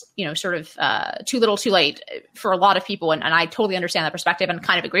was, sort of too little too late for a lot of people. And I totally understand that perspective and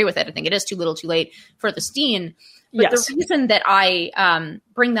kind of agree with it. I think it is too little too late for this dean. But yes. The reason that I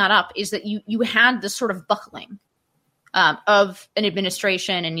bring that up is that you had this sort of buckling of an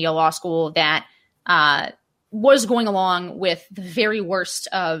administration in Yale Law School that was going along with the very worst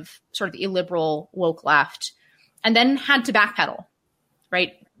of sort of the illiberal woke left, and then had to backpedal,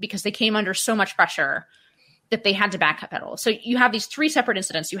 right? Because they came under so much pressure that they had to backpedal. So you have these three separate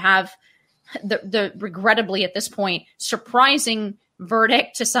incidents. You have the regrettably at this point surprising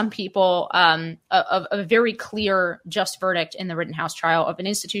verdict to some people of a very clear, just verdict in the Rittenhouse trial of an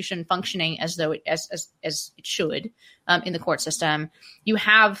institution functioning as though it should in the court system. You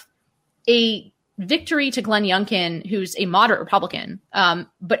have a victory to Glenn Youngkin, who's a moderate Republican,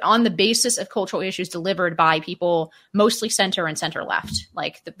 but on the basis of cultural issues delivered by people mostly center and center left,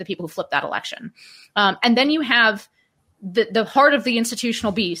 like the people who flipped that election. And then you have the heart of the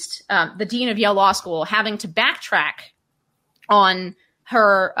institutional beast, the dean of Yale Law School, having to backtrack on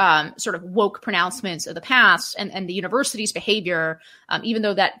her sort of woke pronouncements of the past and the university's behavior, even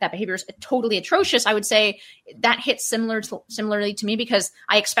though that behavior is totally atrocious. I would say that hits similarly to me because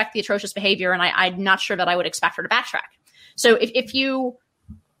I expect the atrocious behavior, and I'm not sure that I would expect her to backtrack. So if you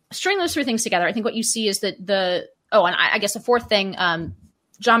string those three things together, I think what you see is that I guess the fourth thing,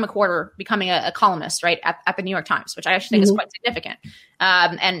 John McWhorter becoming a columnist, right, at the New York Times, which I actually think is quite significant.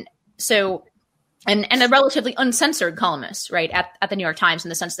 And a relatively uncensored columnist, right, at the New York Times, in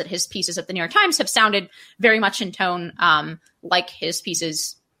the sense that his pieces at the New York Times have sounded very much in tone like his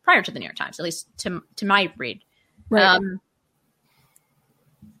pieces prior to the New York Times, at least to my read. Right.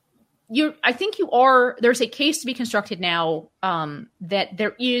 I think there's a case to be constructed now that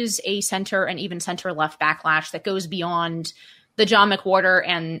there is a center and even center left backlash that goes beyond the John McWhorter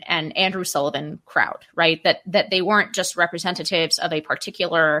and Andrew Sullivan crowd, right? That they weren't just representatives of a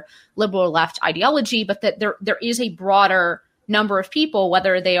particular liberal left ideology, but that there is a broader number of people,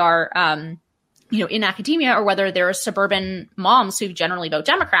 whether they are, in academia or whether they're suburban moms who generally vote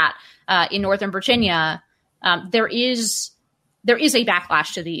Democrat in Northern Virginia. There is a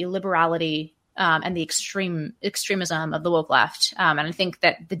backlash to the illiberality and the extremism of the woke left. And I think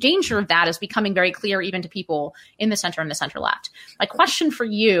that the danger of that is becoming very clear even to people in the center and the center left. My question for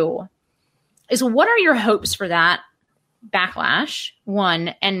you is, what are your hopes for that backlash?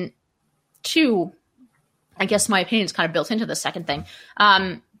 One, and two, I guess my opinion is kind of built into the second thing.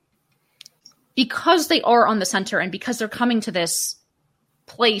 Because they are on the center and because they're coming to this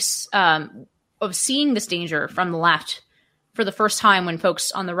place of seeing this danger from the left for the first time, when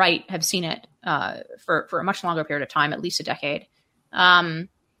folks on the right have seen it for a much longer period of time, at least a decade. I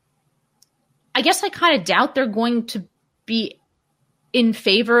guess I kind of doubt they're going to be in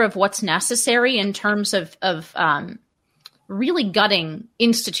favor of what's necessary in terms of really gutting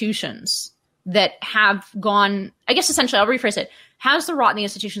institutions that have gone, I guess essentially, I'll rephrase it. Has the rot in the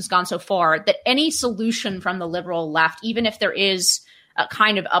institutions gone so far that any solution from the liberal left, even if there is a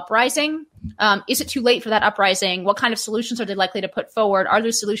kind of uprising, is it too late for that uprising? What kind of solutions are they likely to put forward? Are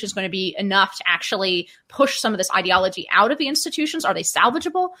those solutions going to be enough to actually push some of this ideology out of the institutions? Are they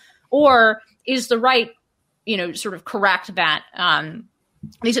salvageable? Or is the right, sort of correct that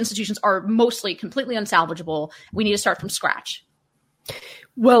these institutions are mostly completely unsalvageable? We need to start from scratch.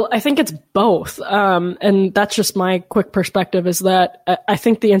 Well, I think it's both. And that's just my quick perspective, is that I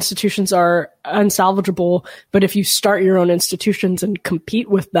think the institutions are unsalvageable, but if you start your own institutions and compete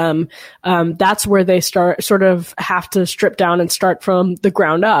with them, that's where they sort of have to strip down and start from the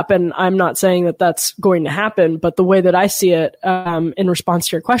ground up. And I'm not saying that that's going to happen, but the way that I see it, in response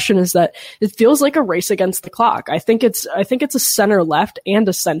to your question, is that it feels like a race against the clock. I think it's a center left and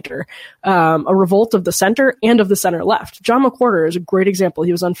a center, a revolt of the center and of the center left. John McWhorter is a great example.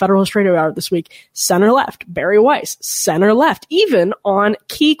 He was on Federalist Radio Hour this week. Center left. Barry Weiss, center left, even on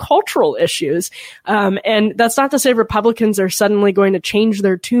key cultural issues. And that's not to say Republicans are suddenly going to change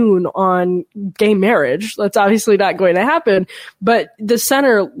their tune on gay marriage. That's obviously not going to happen. But the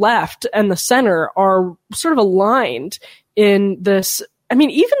center left and the center are sort of aligned in this. I mean,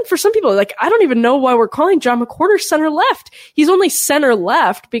 even for some people, like, I don't even know why we're calling John McWhorter center left. He's only center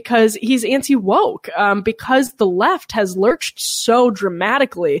left because he's anti-woke, because the left has lurched so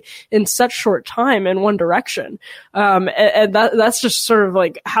dramatically in such short time in one direction. And that's just sort of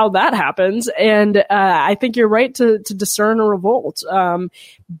like how that happens. And, I think you're right to discern a revolt.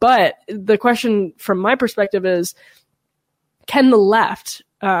 But the question from my perspective is, can the left,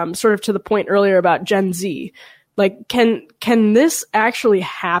 sort of to the point earlier about Gen Z, like, can this actually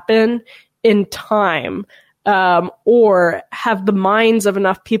happen in time, or have the minds of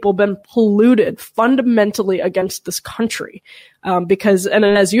enough people been polluted fundamentally against this country? Because, and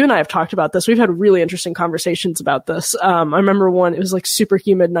as you and I have talked about this, we've had really interesting conversations about this. I remember it was like super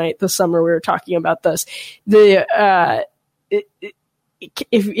humid night this summer. We were talking about this. If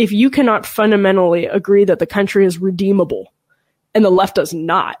you cannot fundamentally agree that the country is redeemable, and the left does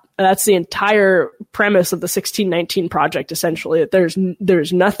not. That's the entire premise of the 1619 Project, essentially, that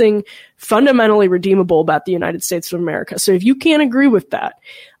there's nothing fundamentally redeemable about the United States of America. So if you can't agree with that,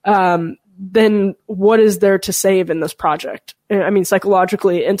 then what is there to save in this project? I mean,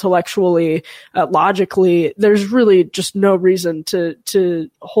 psychologically, intellectually, logically, there's really just no reason to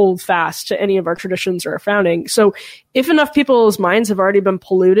hold fast to any of our traditions or our founding. So if enough people's minds have already been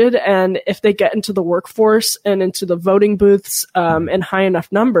polluted, and if they get into the workforce and into the voting booths, in high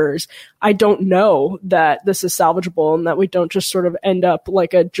enough numbers, I don't know that this is salvageable and that we don't just sort of end up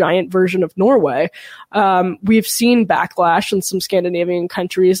like a giant version of Norway. We've seen backlash in some Scandinavian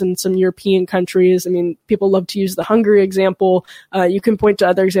countries and some European countries. I mean, people love to use the Hungary example. You can point to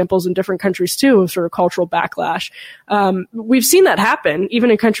other examples in different countries too of sort of cultural backlash. We've seen that happen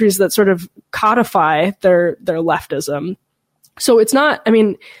even in countries that sort of codify their leftism. So it's not, I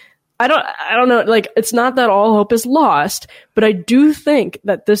mean, I don't know, like, it's not that all hope is lost, but I do think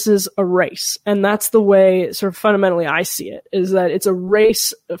that this is a race. And that's the way sort of fundamentally I see it, is that it's a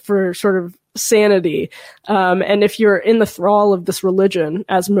race for sort of sanity. And if you're in the thrall of this religion,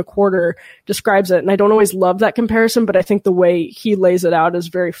 as McWhorter describes it, and I don't always love that comparison, but I think the way he lays it out is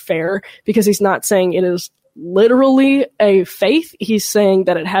very fair, because he's not saying it is literally a faith. He's saying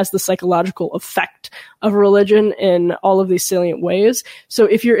that it has the psychological effect of religion in all of these salient ways. So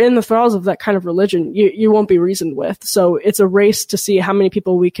if you're in the thralls of that kind of religion, you won't be reasoned with. So it's a race to see how many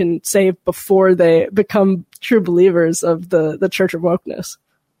people we can save before they become true believers of the Church of Wokeness.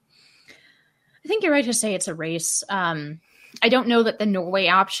 I think you're right to say it's a race. I don't know that the Norway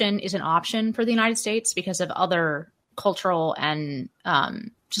option is an option for the United States because of other cultural and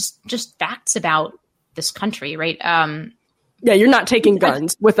just facts about this country, right? Yeah, you're not taking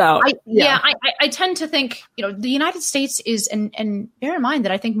guns without. I tend to think, the United States is, and bear in mind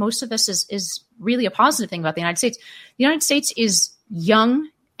that I think most of this is really a positive thing about the United States. The United States is young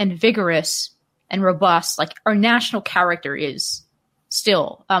and vigorous and robust. Like, our national character is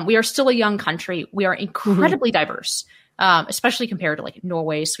still. We are still a young country. We are incredibly diverse, especially compared to like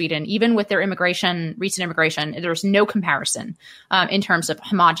Norway, Sweden. Even with their recent immigration, there's no comparison in terms of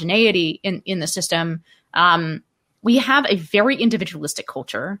homogeneity in the system. We have a very individualistic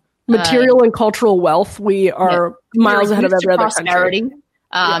culture. Material and cultural wealth, we are miles ahead of every other country.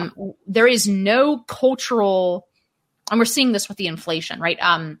 There is no cultural, and we're seeing this with the inflation, right?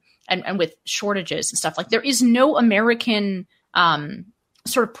 And with shortages and stuff. Like, there is no American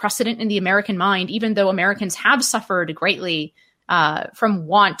sort of precedent in the American mind, even though Americans have suffered greatly from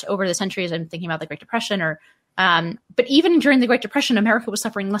want over the centuries. I'm thinking about the Great Depression, but even during the Great Depression, America was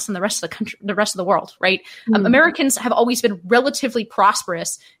suffering less than the rest of the country, the rest of the world, right? Americans have always been relatively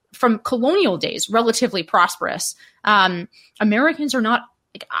prosperous from colonial days, relatively prosperous. Americans are not.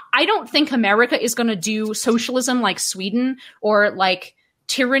 Like, I don't think America is going to do socialism like Sweden or like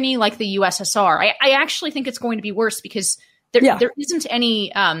tyranny like the USSR. I actually think it's going to be worse because there isn't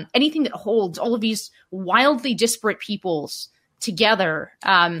anything that holds all of these wildly disparate peoples together.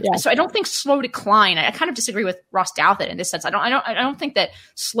 So I don't think slow decline. I kind of disagree with Ross Douthat in this sense. I don't think that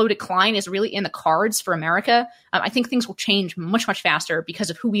slow decline is really in the cards for America. I think things will change much, much faster because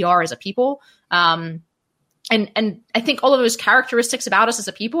of who we are as a people. And I think all of those characteristics about us as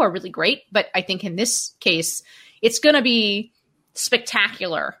a people are really great. But I think in this case, it's going to be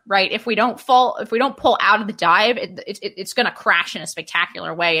spectacular, right? If we don't pull out of the dive, it's going to crash in a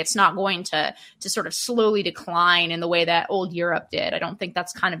spectacular way. It's not going to sort of slowly decline in the way that old Europe did. I don't think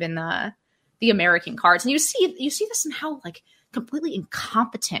that's kind of in the American cards. And you see this in how like completely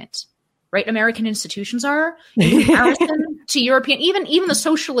incompetent, right, American institutions are in comparison to European, even the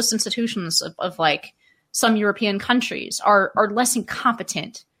socialist institutions of like some European countries are less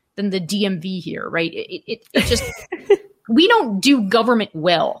incompetent than the DMV here, right? It just we don't do government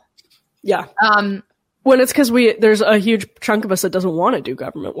well. Yeah. When it's because there's a huge chunk of us that doesn't want to do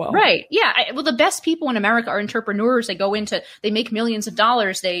government well. Right. Yeah. Well, the best people in America are entrepreneurs. They make millions of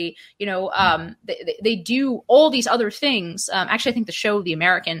dollars. They do all these other things. Actually, I think the show The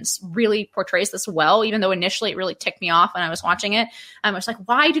Americans really portrays this well, even though initially it really ticked me off when I was watching it. I was like,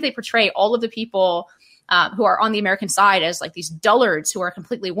 why do they portray all of the people who are on the American side as like these dullards who are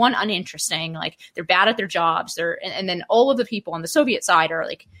completely uninteresting, like they're bad at their jobs. And then all of the people on the Soviet side are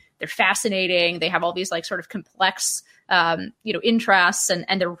like, they're fascinating. They have all these like sort of complex, interests and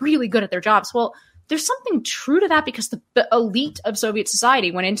they're really good at their jobs. Well, there's something true to that because the elite of Soviet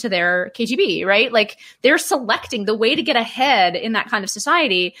society went into their KGB, right? Like they're selecting the way to get ahead in that kind of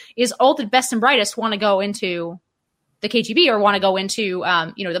society is all the best and brightest want to go into the KGB or want to go into,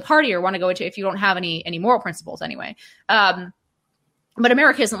 the party or want to go into if you don't have any moral principles anyway. But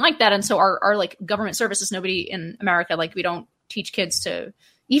America isn't like that. And so our like government services, nobody in America, like we don't teach kids to,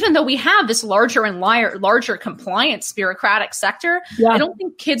 even though we have this larger and larger compliance bureaucratic sector, I don't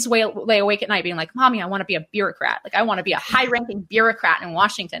think kids lay awake at night being like, Mommy, I want to be a bureaucrat. Like I want to be a high ranking bureaucrat in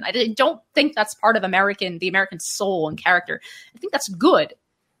Washington. I don't think that's part of the American soul and character. I think that's good.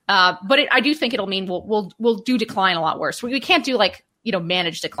 But I do think it'll mean we'll do decline a lot worse. We can't do like,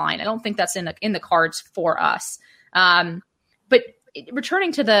 managed decline. I don't think that's in the cards for us. But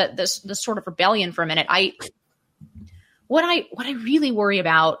returning to the sort of rebellion for a minute, what I really worry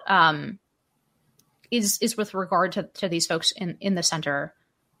about is with regard to these folks in the center.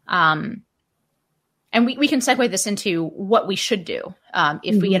 And we can segue this into what we should do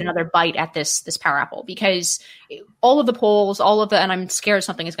if we get another bite at this power apple, because all of the polls, and I'm scared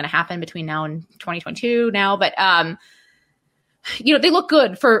something is going to happen between now and 2022 now, but they look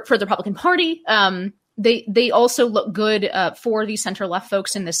good for the Republican Party. They also look good for the center left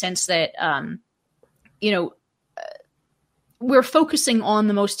folks in the sense that we're focusing on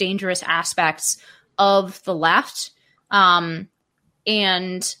the most dangerous aspects of the left,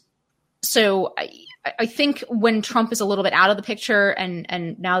 and so I think when Trump is a little bit out of the picture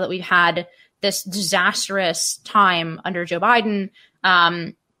and now that we've had this disastrous time under Joe Biden,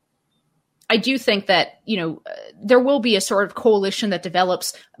 I do think that, there will be a sort of coalition that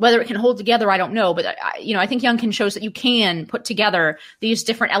develops. Whether it can hold together, I don't know. But, I think Youngkin shows that you can put together these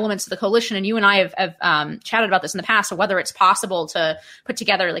different elements of the coalition. And you and I have chatted about this in the past, so whether it's possible to put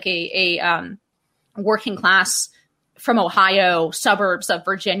together like a working class from Ohio, suburbs of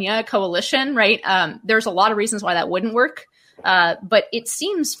Virginia coalition, right? There's a lot of reasons why that wouldn't work. But it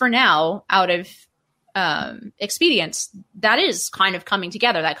seems for now, out of expedience, that is kind of coming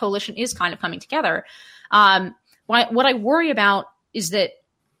together. That coalition is kind of coming together. What I worry about is that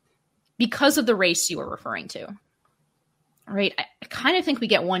because of the race you were referring to, right? I kind of think we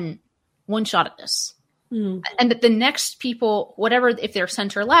get one shot at this. And that the next people, whatever, if they're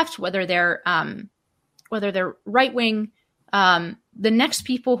center left, whether they're right wing, the next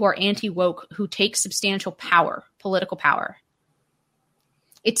people who are anti-woke, who take substantial power, political power,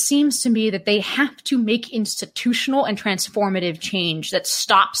 it seems to me that they have to make institutional and transformative change that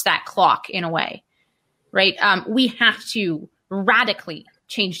stops that clock in a way, right? We have to radically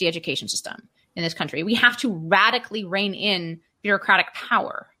change the education system in this country. We have to radically rein in bureaucratic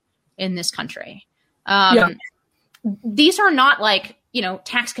power in this country. These are not like,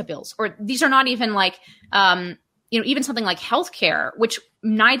 tax cut bills, or these are not even like, even something like healthcare, which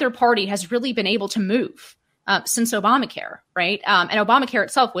neither party has really been able to move since Obamacare, right? And Obamacare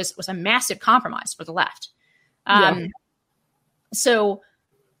itself was a massive compromise for the left. So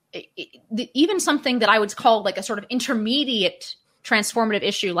even something that I would call like a sort of intermediate transformative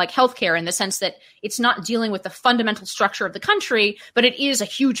issue like healthcare, in the sense that it's not dealing with the fundamental structure of the country, but it is a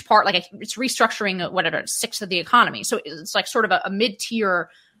huge part, it's restructuring whatever, a sixth of the economy. So it's like sort of a mid-tier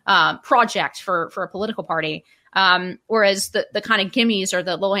project for a political party. Whereas the kind of gimmies or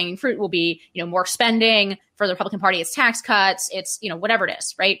the low hanging fruit will be, more spending. For the Republican Party, it's tax cuts, it's, whatever it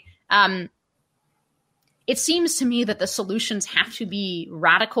is, right? It seems to me that the solutions have to be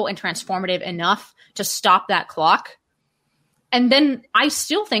radical and transformative enough to stop that clock. And then I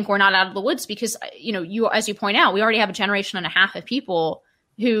still think we're not out of the woods because, as you point out, we already have a generation and a half of people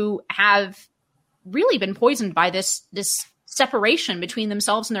who have really been poisoned by this separation between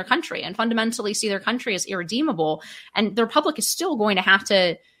themselves and their country and fundamentally see their country as irredeemable. And the Republic is still going to have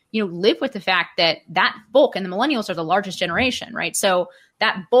to, live with the fact that bulk, and the millennials are the largest generation, right? So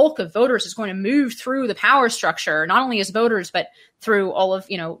that bulk of voters is going to move through the power structure, not only as voters, but through all of,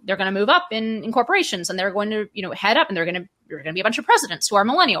 they're going to move up in corporations and they're going to, head up and you're going to be a bunch of presidents who are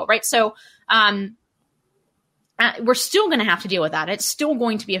millennial, right? So we're still going to have to deal with that. It's still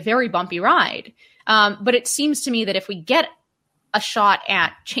going to be a very bumpy ride. But it seems to me that if we get a shot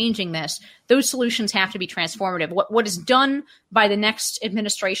at changing this, those solutions have to be transformative. What is done by the next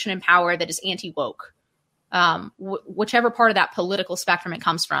administration in power that is anti-woke, whichever part of that political spectrum it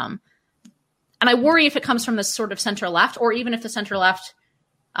comes from. And I worry if it comes from the sort of center left, or even if the center left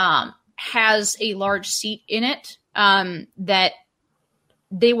has a large seat in it, that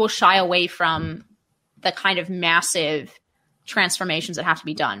they will shy away from the kind of massive transformations that have to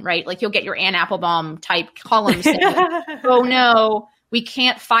be done, right? Like you'll get your Anne Applebaum type columns saying, oh no, we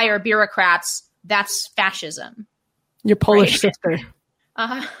can't fire bureaucrats. That's fascism. Your Polish sister.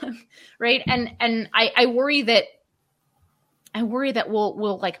 Right. And I worry that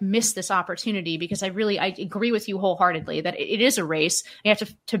we'll like miss this opportunity because I agree with you wholeheartedly that it is a race. You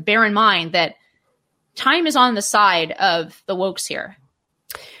have to bear in mind that time is on the side of the wokes here.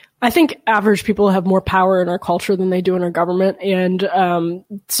 I think average people have more power in our culture than they do in our government. And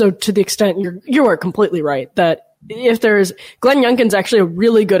so to the extent you are completely right that if there's Glenn Youngkin's actually a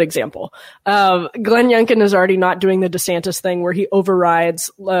really good example. Glenn Youngkin is already not doing the DeSantis thing where he overrides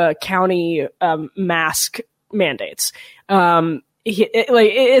county mask mandates.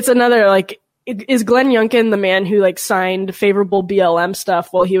 It's another is Glenn Youngkin the man who signed favorable BLM stuff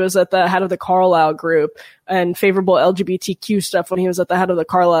while he was at the head of the Carlyle Group and favorable LGBTQ stuff when he was at the head of the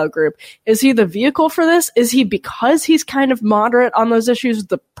Carlyle Group? Is he the vehicle for this? Is he, because he's kind of moderate on those issues,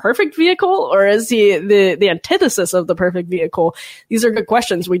 the perfect vehicle, or is he the antithesis of the perfect vehicle? These are good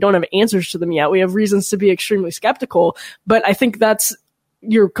questions. We don't have answers to them yet. We have reasons to be extremely skeptical, but I think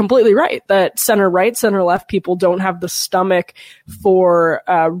you're completely right that center right, center left people don't have the stomach for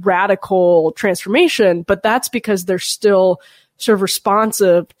radical transformation, but that's because they're still sort of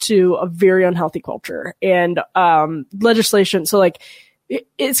responsive to a very unhealthy culture and legislation. So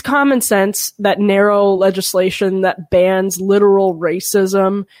it's common sense that narrow legislation that bans literal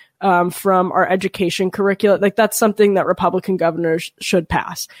racism from our education curricula, that's something that Republican governors should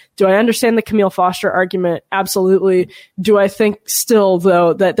pass. Do I understand the Camille Foster argument? Absolutely. Do I think still,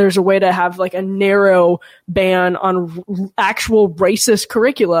 though, that there's a way to have a narrow ban on actual racist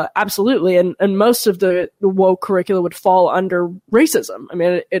curricula? Absolutely. And most of the woke curricula would fall under racism. I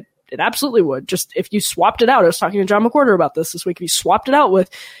mean, it absolutely would. Just if you swapped it out, I was talking to John McWhorter about this week, if you swapped it out with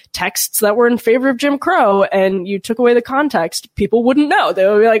texts that were in favor of Jim Crow and you took away the context, people wouldn't know. They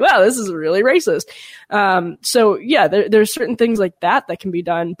would be like, wow, this is really racist. So yeah, there's certain things like that can be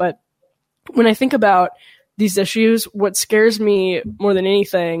done. But when I think about these issues, what scares me more than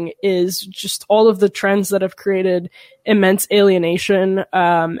anything is just all of the trends that have created immense alienation,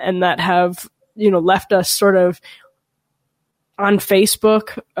 and that have, left us sort of on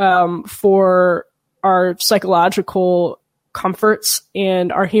Facebook for our psychological comforts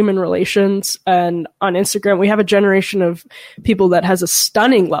and our human relations. And on Instagram, we have a generation of people that has a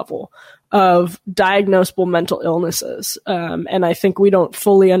stunning level of diagnosable mental illnesses. And I think we don't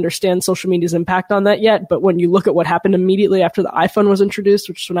fully understand social media's impact on that yet. But when you look at what happened immediately after the iPhone was introduced,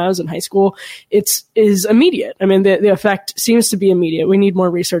 which is when I was in high school, is immediate. I mean, the effect seems to be immediate. We need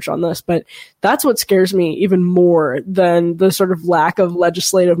more research on this, but that's what scares me even more than the sort of lack of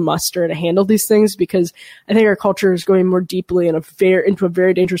legislative muster to handle these things, because I think our culture is going more deeply into a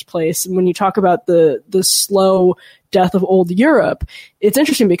very dangerous place. And when you talk about the slow death of old Europe, it's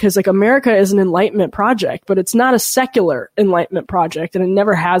interesting because America is an enlightenment project, but it's not a secular enlightenment project, and it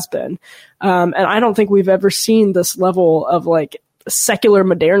never has been. And I don't think we've ever seen this level of secular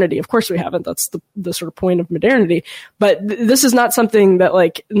modernity. Of course we haven't. That's the sort of point of modernity. But this is not something that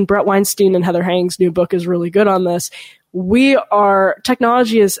Brett Weinstein and Heather Hang's new book is really good on this.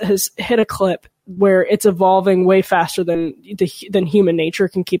 Technology has hit a clip where it's evolving way faster than human nature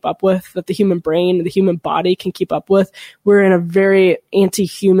can keep up with, that the human brain, the human body can keep up with. We're in a very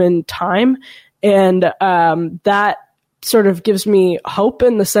anti-human time. And that sort of gives me hope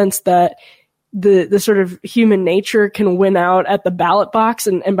in the sense that the sort of human nature can win out at the ballot box.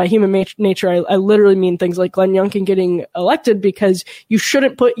 And by human nature, I literally mean things like Glenn Youngkin getting elected, because you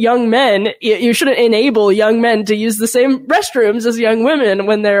shouldn't put young men, you shouldn't enable young men to use the same restrooms as young women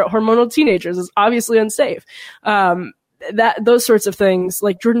when they're hormonal teenagers. It's obviously unsafe. Those sorts of things,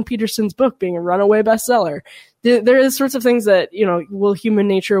 like Jordan Peterson's book being a runaway bestseller. There are sorts of things that, will human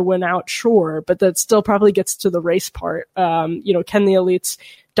nature win out? Sure. But that still probably gets to the race part. Can the elites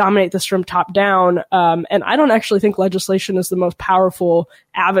dominate this from top down? And I don't actually think legislation is the most powerful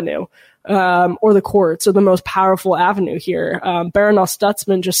avenue, or the courts are the most powerful avenue here. Baroness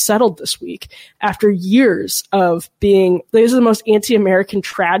Stutzman just settled this week after years of being, this is the most anti-American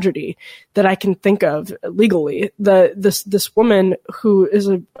tragedy that I can think of legally. This woman who is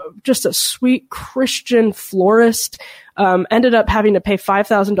just a sweet Christian florist, ended up having to pay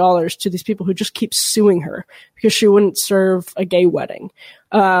 $5,000 to these people who just keep suing her because she wouldn't serve a gay wedding.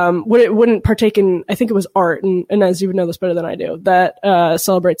 Wouldn't partake in, I think it was art, and as you know this better than I do, that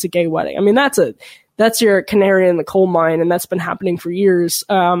celebrates a gay wedding. I mean, that's your canary in the coal mine, and that's been happening for years.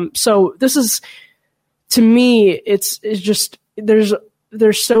 So this is, to me, it's just, there's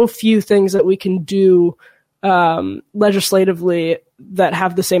so few things that we can do legislatively that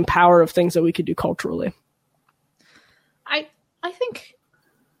have the same power of things that we could do culturally. I think,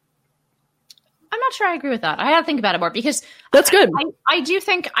 I'm not sure I agree with that. I gotta think about it more, because that's good. I do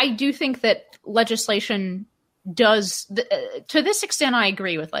think that legislation does, to this extent, I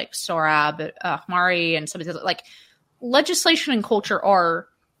agree with like Sohrab Ahmari and some of the, like, legislation and culture are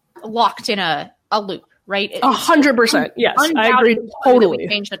locked in a loop, right? 100%. Yes, I agree totally. We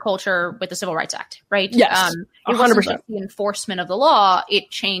changed the culture with the Civil Rights Act, right? Yes, 100%. It wasn't just the enforcement of the law;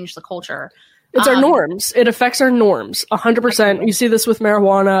 it changed the culture. It's our norms. It affects our norms. 100%. You see this with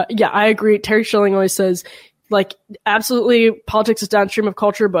marijuana. Yeah, I agree. Terry Schilling always says, like, absolutely, politics is downstream of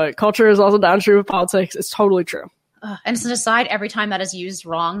culture, but culture is also downstream of politics. It's totally true. And as an aside, every time that is used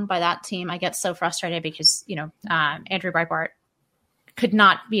wrong by that team, I get so frustrated because, Andrew Breitbart could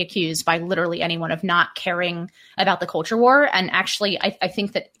not be accused by literally anyone of not caring about the culture war. And actually, I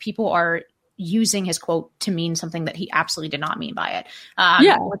think that people are using his quote to mean something that he absolutely did not mean by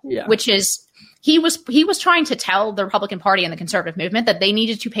it. Which is, he was trying to tell the Republican Party and the conservative movement that they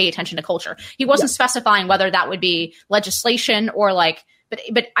needed to pay attention to culture. He wasn't specifying whether that would be legislation or like,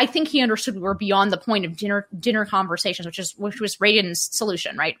 but I think he understood we were beyond the point of dinner conversations, which was Reagan's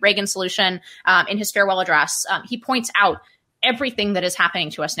solution, right? Reagan's solution in his farewell address. He points out everything that is happening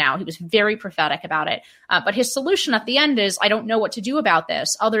to us now. He was very prophetic about it. But his solution at the end is, I don't know what to do about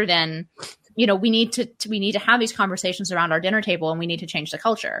this other than, we need to have these conversations around our dinner table, and we need to change the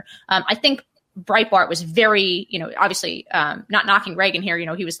culture. I think Breitbart was very, obviously not knocking Reagan here.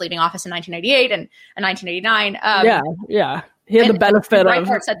 He was leaving office in 1988 and 1989. Yeah. He had the benefit of.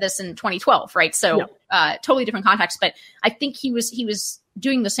 Breitbart said this in 2012, right? So totally different context. But I think he was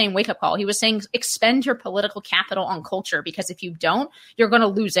doing the same wake up call. He was saying, expend your political capital on culture, because if you don't, you're going to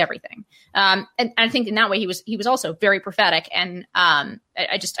lose everything. And I think in that way, he was also very prophetic. And I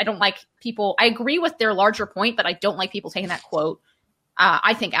don't like people. I agree with their larger point, but I don't like people taking that quote,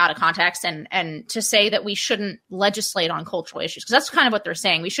 I think, out of context and to say that we shouldn't legislate on cultural issues, because that's kind of what they're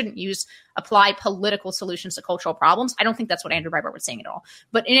saying. We shouldn't apply political solutions to cultural problems. I don't think that's what Andrew Breitbart was saying at all.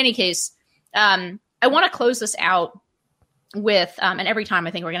 But in any case, I want to close this out with, and every time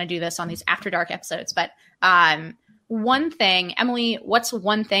I think we're going to do this on these After Dark episodes, but one thing, Emily, what's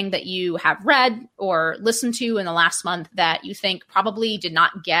one thing that you have read or listened to in the last month that you think probably did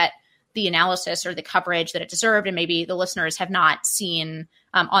not get the analysis or the coverage that it deserved, and maybe the listeners have not seen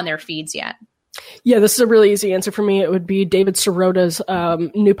on their feeds yet? Yeah, this is a really easy answer for me. It would be David Sirota's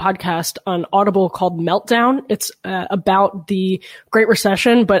new podcast on Audible called Meltdown. It's about the Great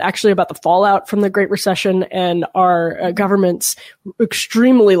Recession, but actually about the fallout from the Great Recession and our government's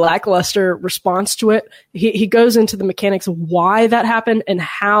extremely lackluster response to it. He goes into the mechanics of why that happened and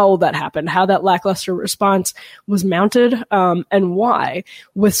how that happened, how that lackluster response was mounted, and why,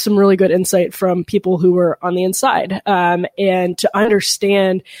 with some really good insight from people who were on the inside. And to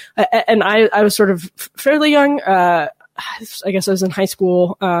understand, and I was sort of fairly young. I guess I was in high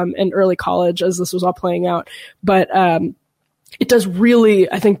school and early college as this was all playing out. But it does really,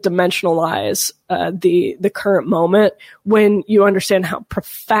 I think, dimensionalize the current moment when you understand how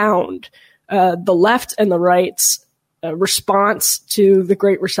profound the left and the right's response to the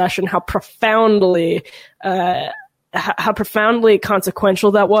Great Recession, how profoundly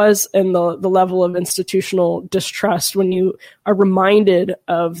consequential that was, and the level of institutional distrust when you are reminded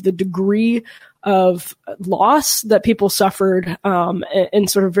of the degree of loss that people suffered in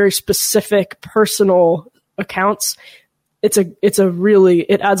sort of very specific personal accounts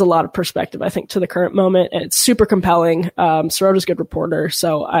it adds a lot of perspective, I think, to the current moment, and it's super compelling. Srota's a good reporter,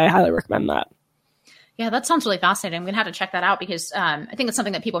 so I highly recommend that. Yeah, that sounds really fascinating. I'm going to have to check that out because I think it's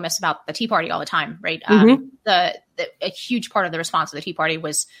something that people miss about the Tea Party all the time, right? A huge part of the response of the Tea Party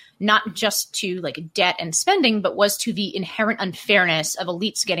was not just to like debt and spending, but was to the inherent unfairness of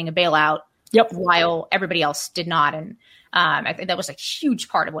elites getting a bailout while everybody else did not. And I think that was a huge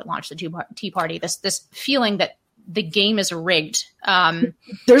part of what launched the Tea Party, this feeling that the game is rigged.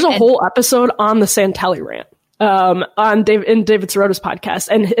 There's a whole episode on the Santelli rant. In David Srota's podcast,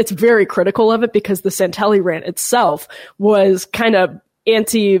 and it's very critical of it because the Santelli rant itself was kind of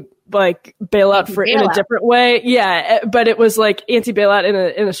bailout in a different way. Yeah, but it was like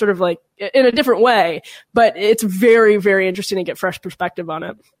anti-bailout in a sort of like in a different way. But it's very, very interesting to get fresh perspective on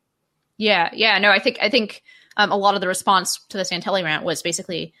it. Yeah. No, I think a lot of the response to the Santelli rant was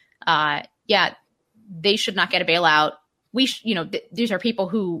basically, they should not get a bailout. These are people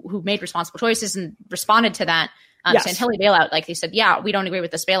who made responsible choices and responded to that. Santelli bailout, like they said, we don't agree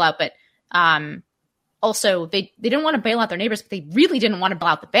with this bailout, but also they didn't want to bail out their neighbors, but they really didn't want to bail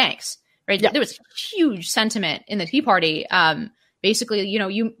out the banks, right? Yeah. There was huge sentiment in the Tea Party. Basically,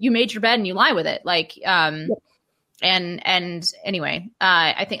 you made your bed and you lie with it. Like, And anyway,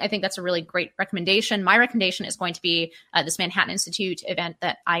 I think that's a really great recommendation. My recommendation is going to be this Manhattan Institute event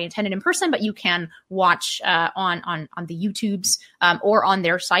that I attended in person, but you can watch on the YouTubes or on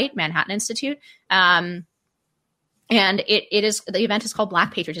their site, Manhattan Institute. And the event is called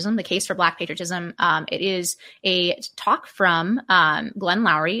Black Patriotism, the Case for Black Patriotism. It is a talk from Glenn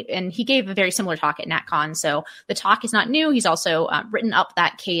Loury, and he gave a very similar talk at NatCon. So the talk is not new. He's also written up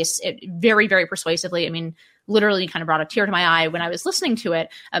that case very, very persuasively. I mean, literally kind of brought a tear to my eye when I was listening to it.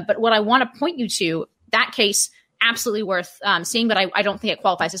 But what I want to point you to, that case, absolutely worth seeing, but I don't think it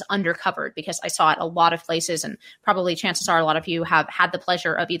qualifies as undercovered because I saw it a lot of places, and probably chances are a lot of you have had the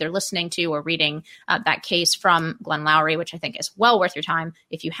pleasure of either listening to or reading that case from Glenn Loury, which I think is well worth your time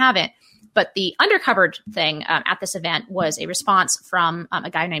if you haven't. But the undercovered thing at this event was a response from a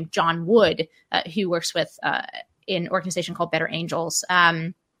guy named John Wood, who works with an organization called Better Angels.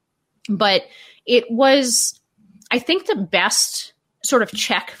 But it was, I think, the best sort of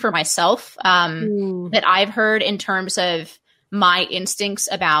check for myself that I've heard in terms of my instincts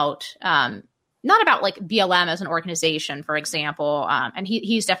about, not about like BLM as an organization, for example. And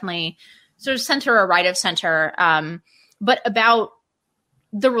he's definitely sort of center or right of center, but about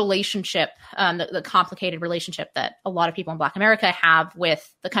the relationship, the complicated relationship that a lot of people in Black America have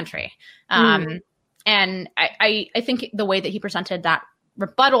with the country. And I think the way that he presented that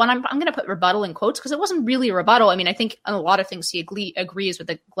rebuttal, and I'm going to put rebuttal in quotes because it wasn't really a rebuttal. I mean, I think on a lot of things he agrees with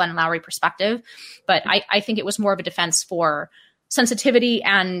the Glenn Loury perspective, but I think it was more of a defense for sensitivity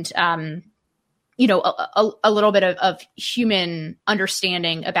and, a little bit of human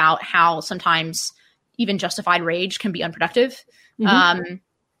understanding about how sometimes even justified rage can be unproductive. And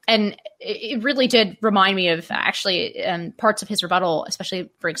it really did remind me of actually parts of his rebuttal,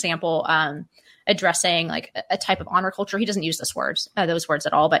 especially, for example, addressing like a type of honor culture. He doesn't use those words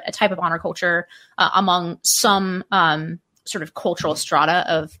at all, but a type of honor culture among some sort of cultural strata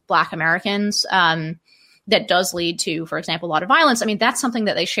of Black Americans that does lead to, for example, a lot of violence. I mean, that's something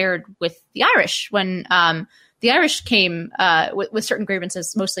that they shared with the Irish when the Irish came with certain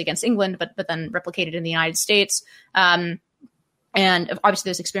grievances, mostly against England, but then replicated in the United States. And obviously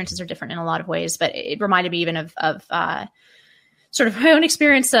those experiences are different in a lot of ways, but it reminded me even of sort of my own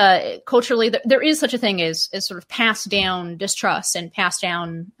experience culturally. There is such a thing as sort of passed down distrust and passed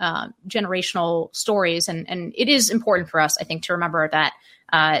down generational stories. And it is important for us, I think, to remember that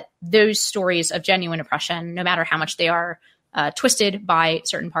those stories of genuine oppression, no matter how much they are twisted by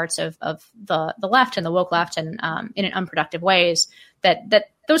certain parts of the left and the woke left and in an unproductive ways, that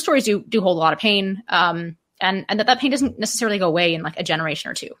those stories do hold a lot of pain. And that pain doesn't necessarily go away in like a generation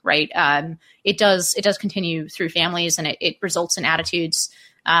or two, right? It does continue through families, and it results in attitudes,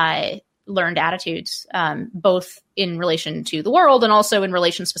 learned attitudes, both in relation to the world and also in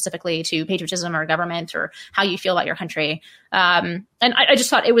relation specifically to patriotism or government or how you feel about your country. And I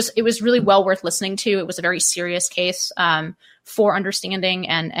just thought it was really well worth listening to. It was a very serious case for understanding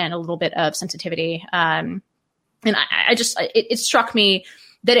and a little bit of sensitivity. And it struck me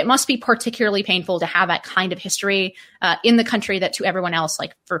that it must be particularly painful to have that kind of history in the country that to everyone else,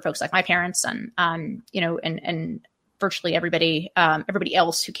 like for folks like my parents and virtually everybody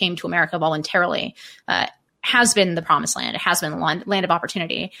else who came to America voluntarily, has been the promised land. It has been the land of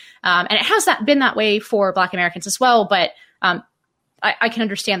opportunity. And it has been that way for Black Americans as well. But I can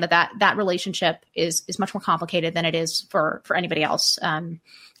understand that relationship is much more complicated than it is for anybody else.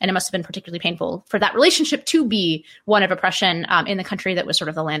 And it must have been particularly painful for that relationship to be one of oppression in the country that was sort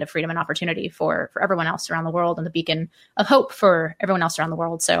of the land of freedom and opportunity for everyone else around the world and the beacon of hope for everyone else around the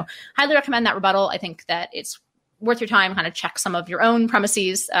world. So highly recommend that rebuttal. I think that it's worth your time, kind of check some of your own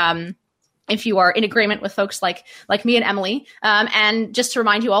premises. If you are in agreement with folks like me and Emily. And just to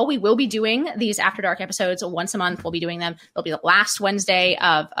remind you all, we will be doing these After Dark episodes once a month. We'll be doing them. They'll be the last Wednesday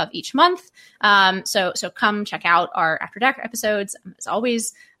of each month. So come check out our After Dark episodes. As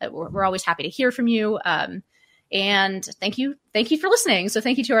always, we're always happy to hear from you. And thank you for listening. So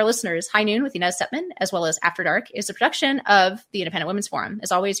thank you to our listeners. High Noon with Inez Setman, as well as After Dark, is a production of the Independent Women's Forum.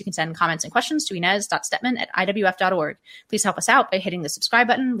 As always, you can send comments and questions to inez.stetman@iwf.org. Please help us out by hitting the subscribe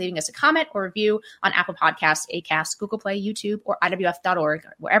button, leaving us a comment or review on Apple Podcasts, Acast, Google Play, YouTube, or iwf.org,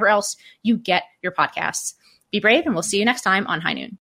 wherever else you get your podcasts. Be brave, and we'll see you next time on High Noon.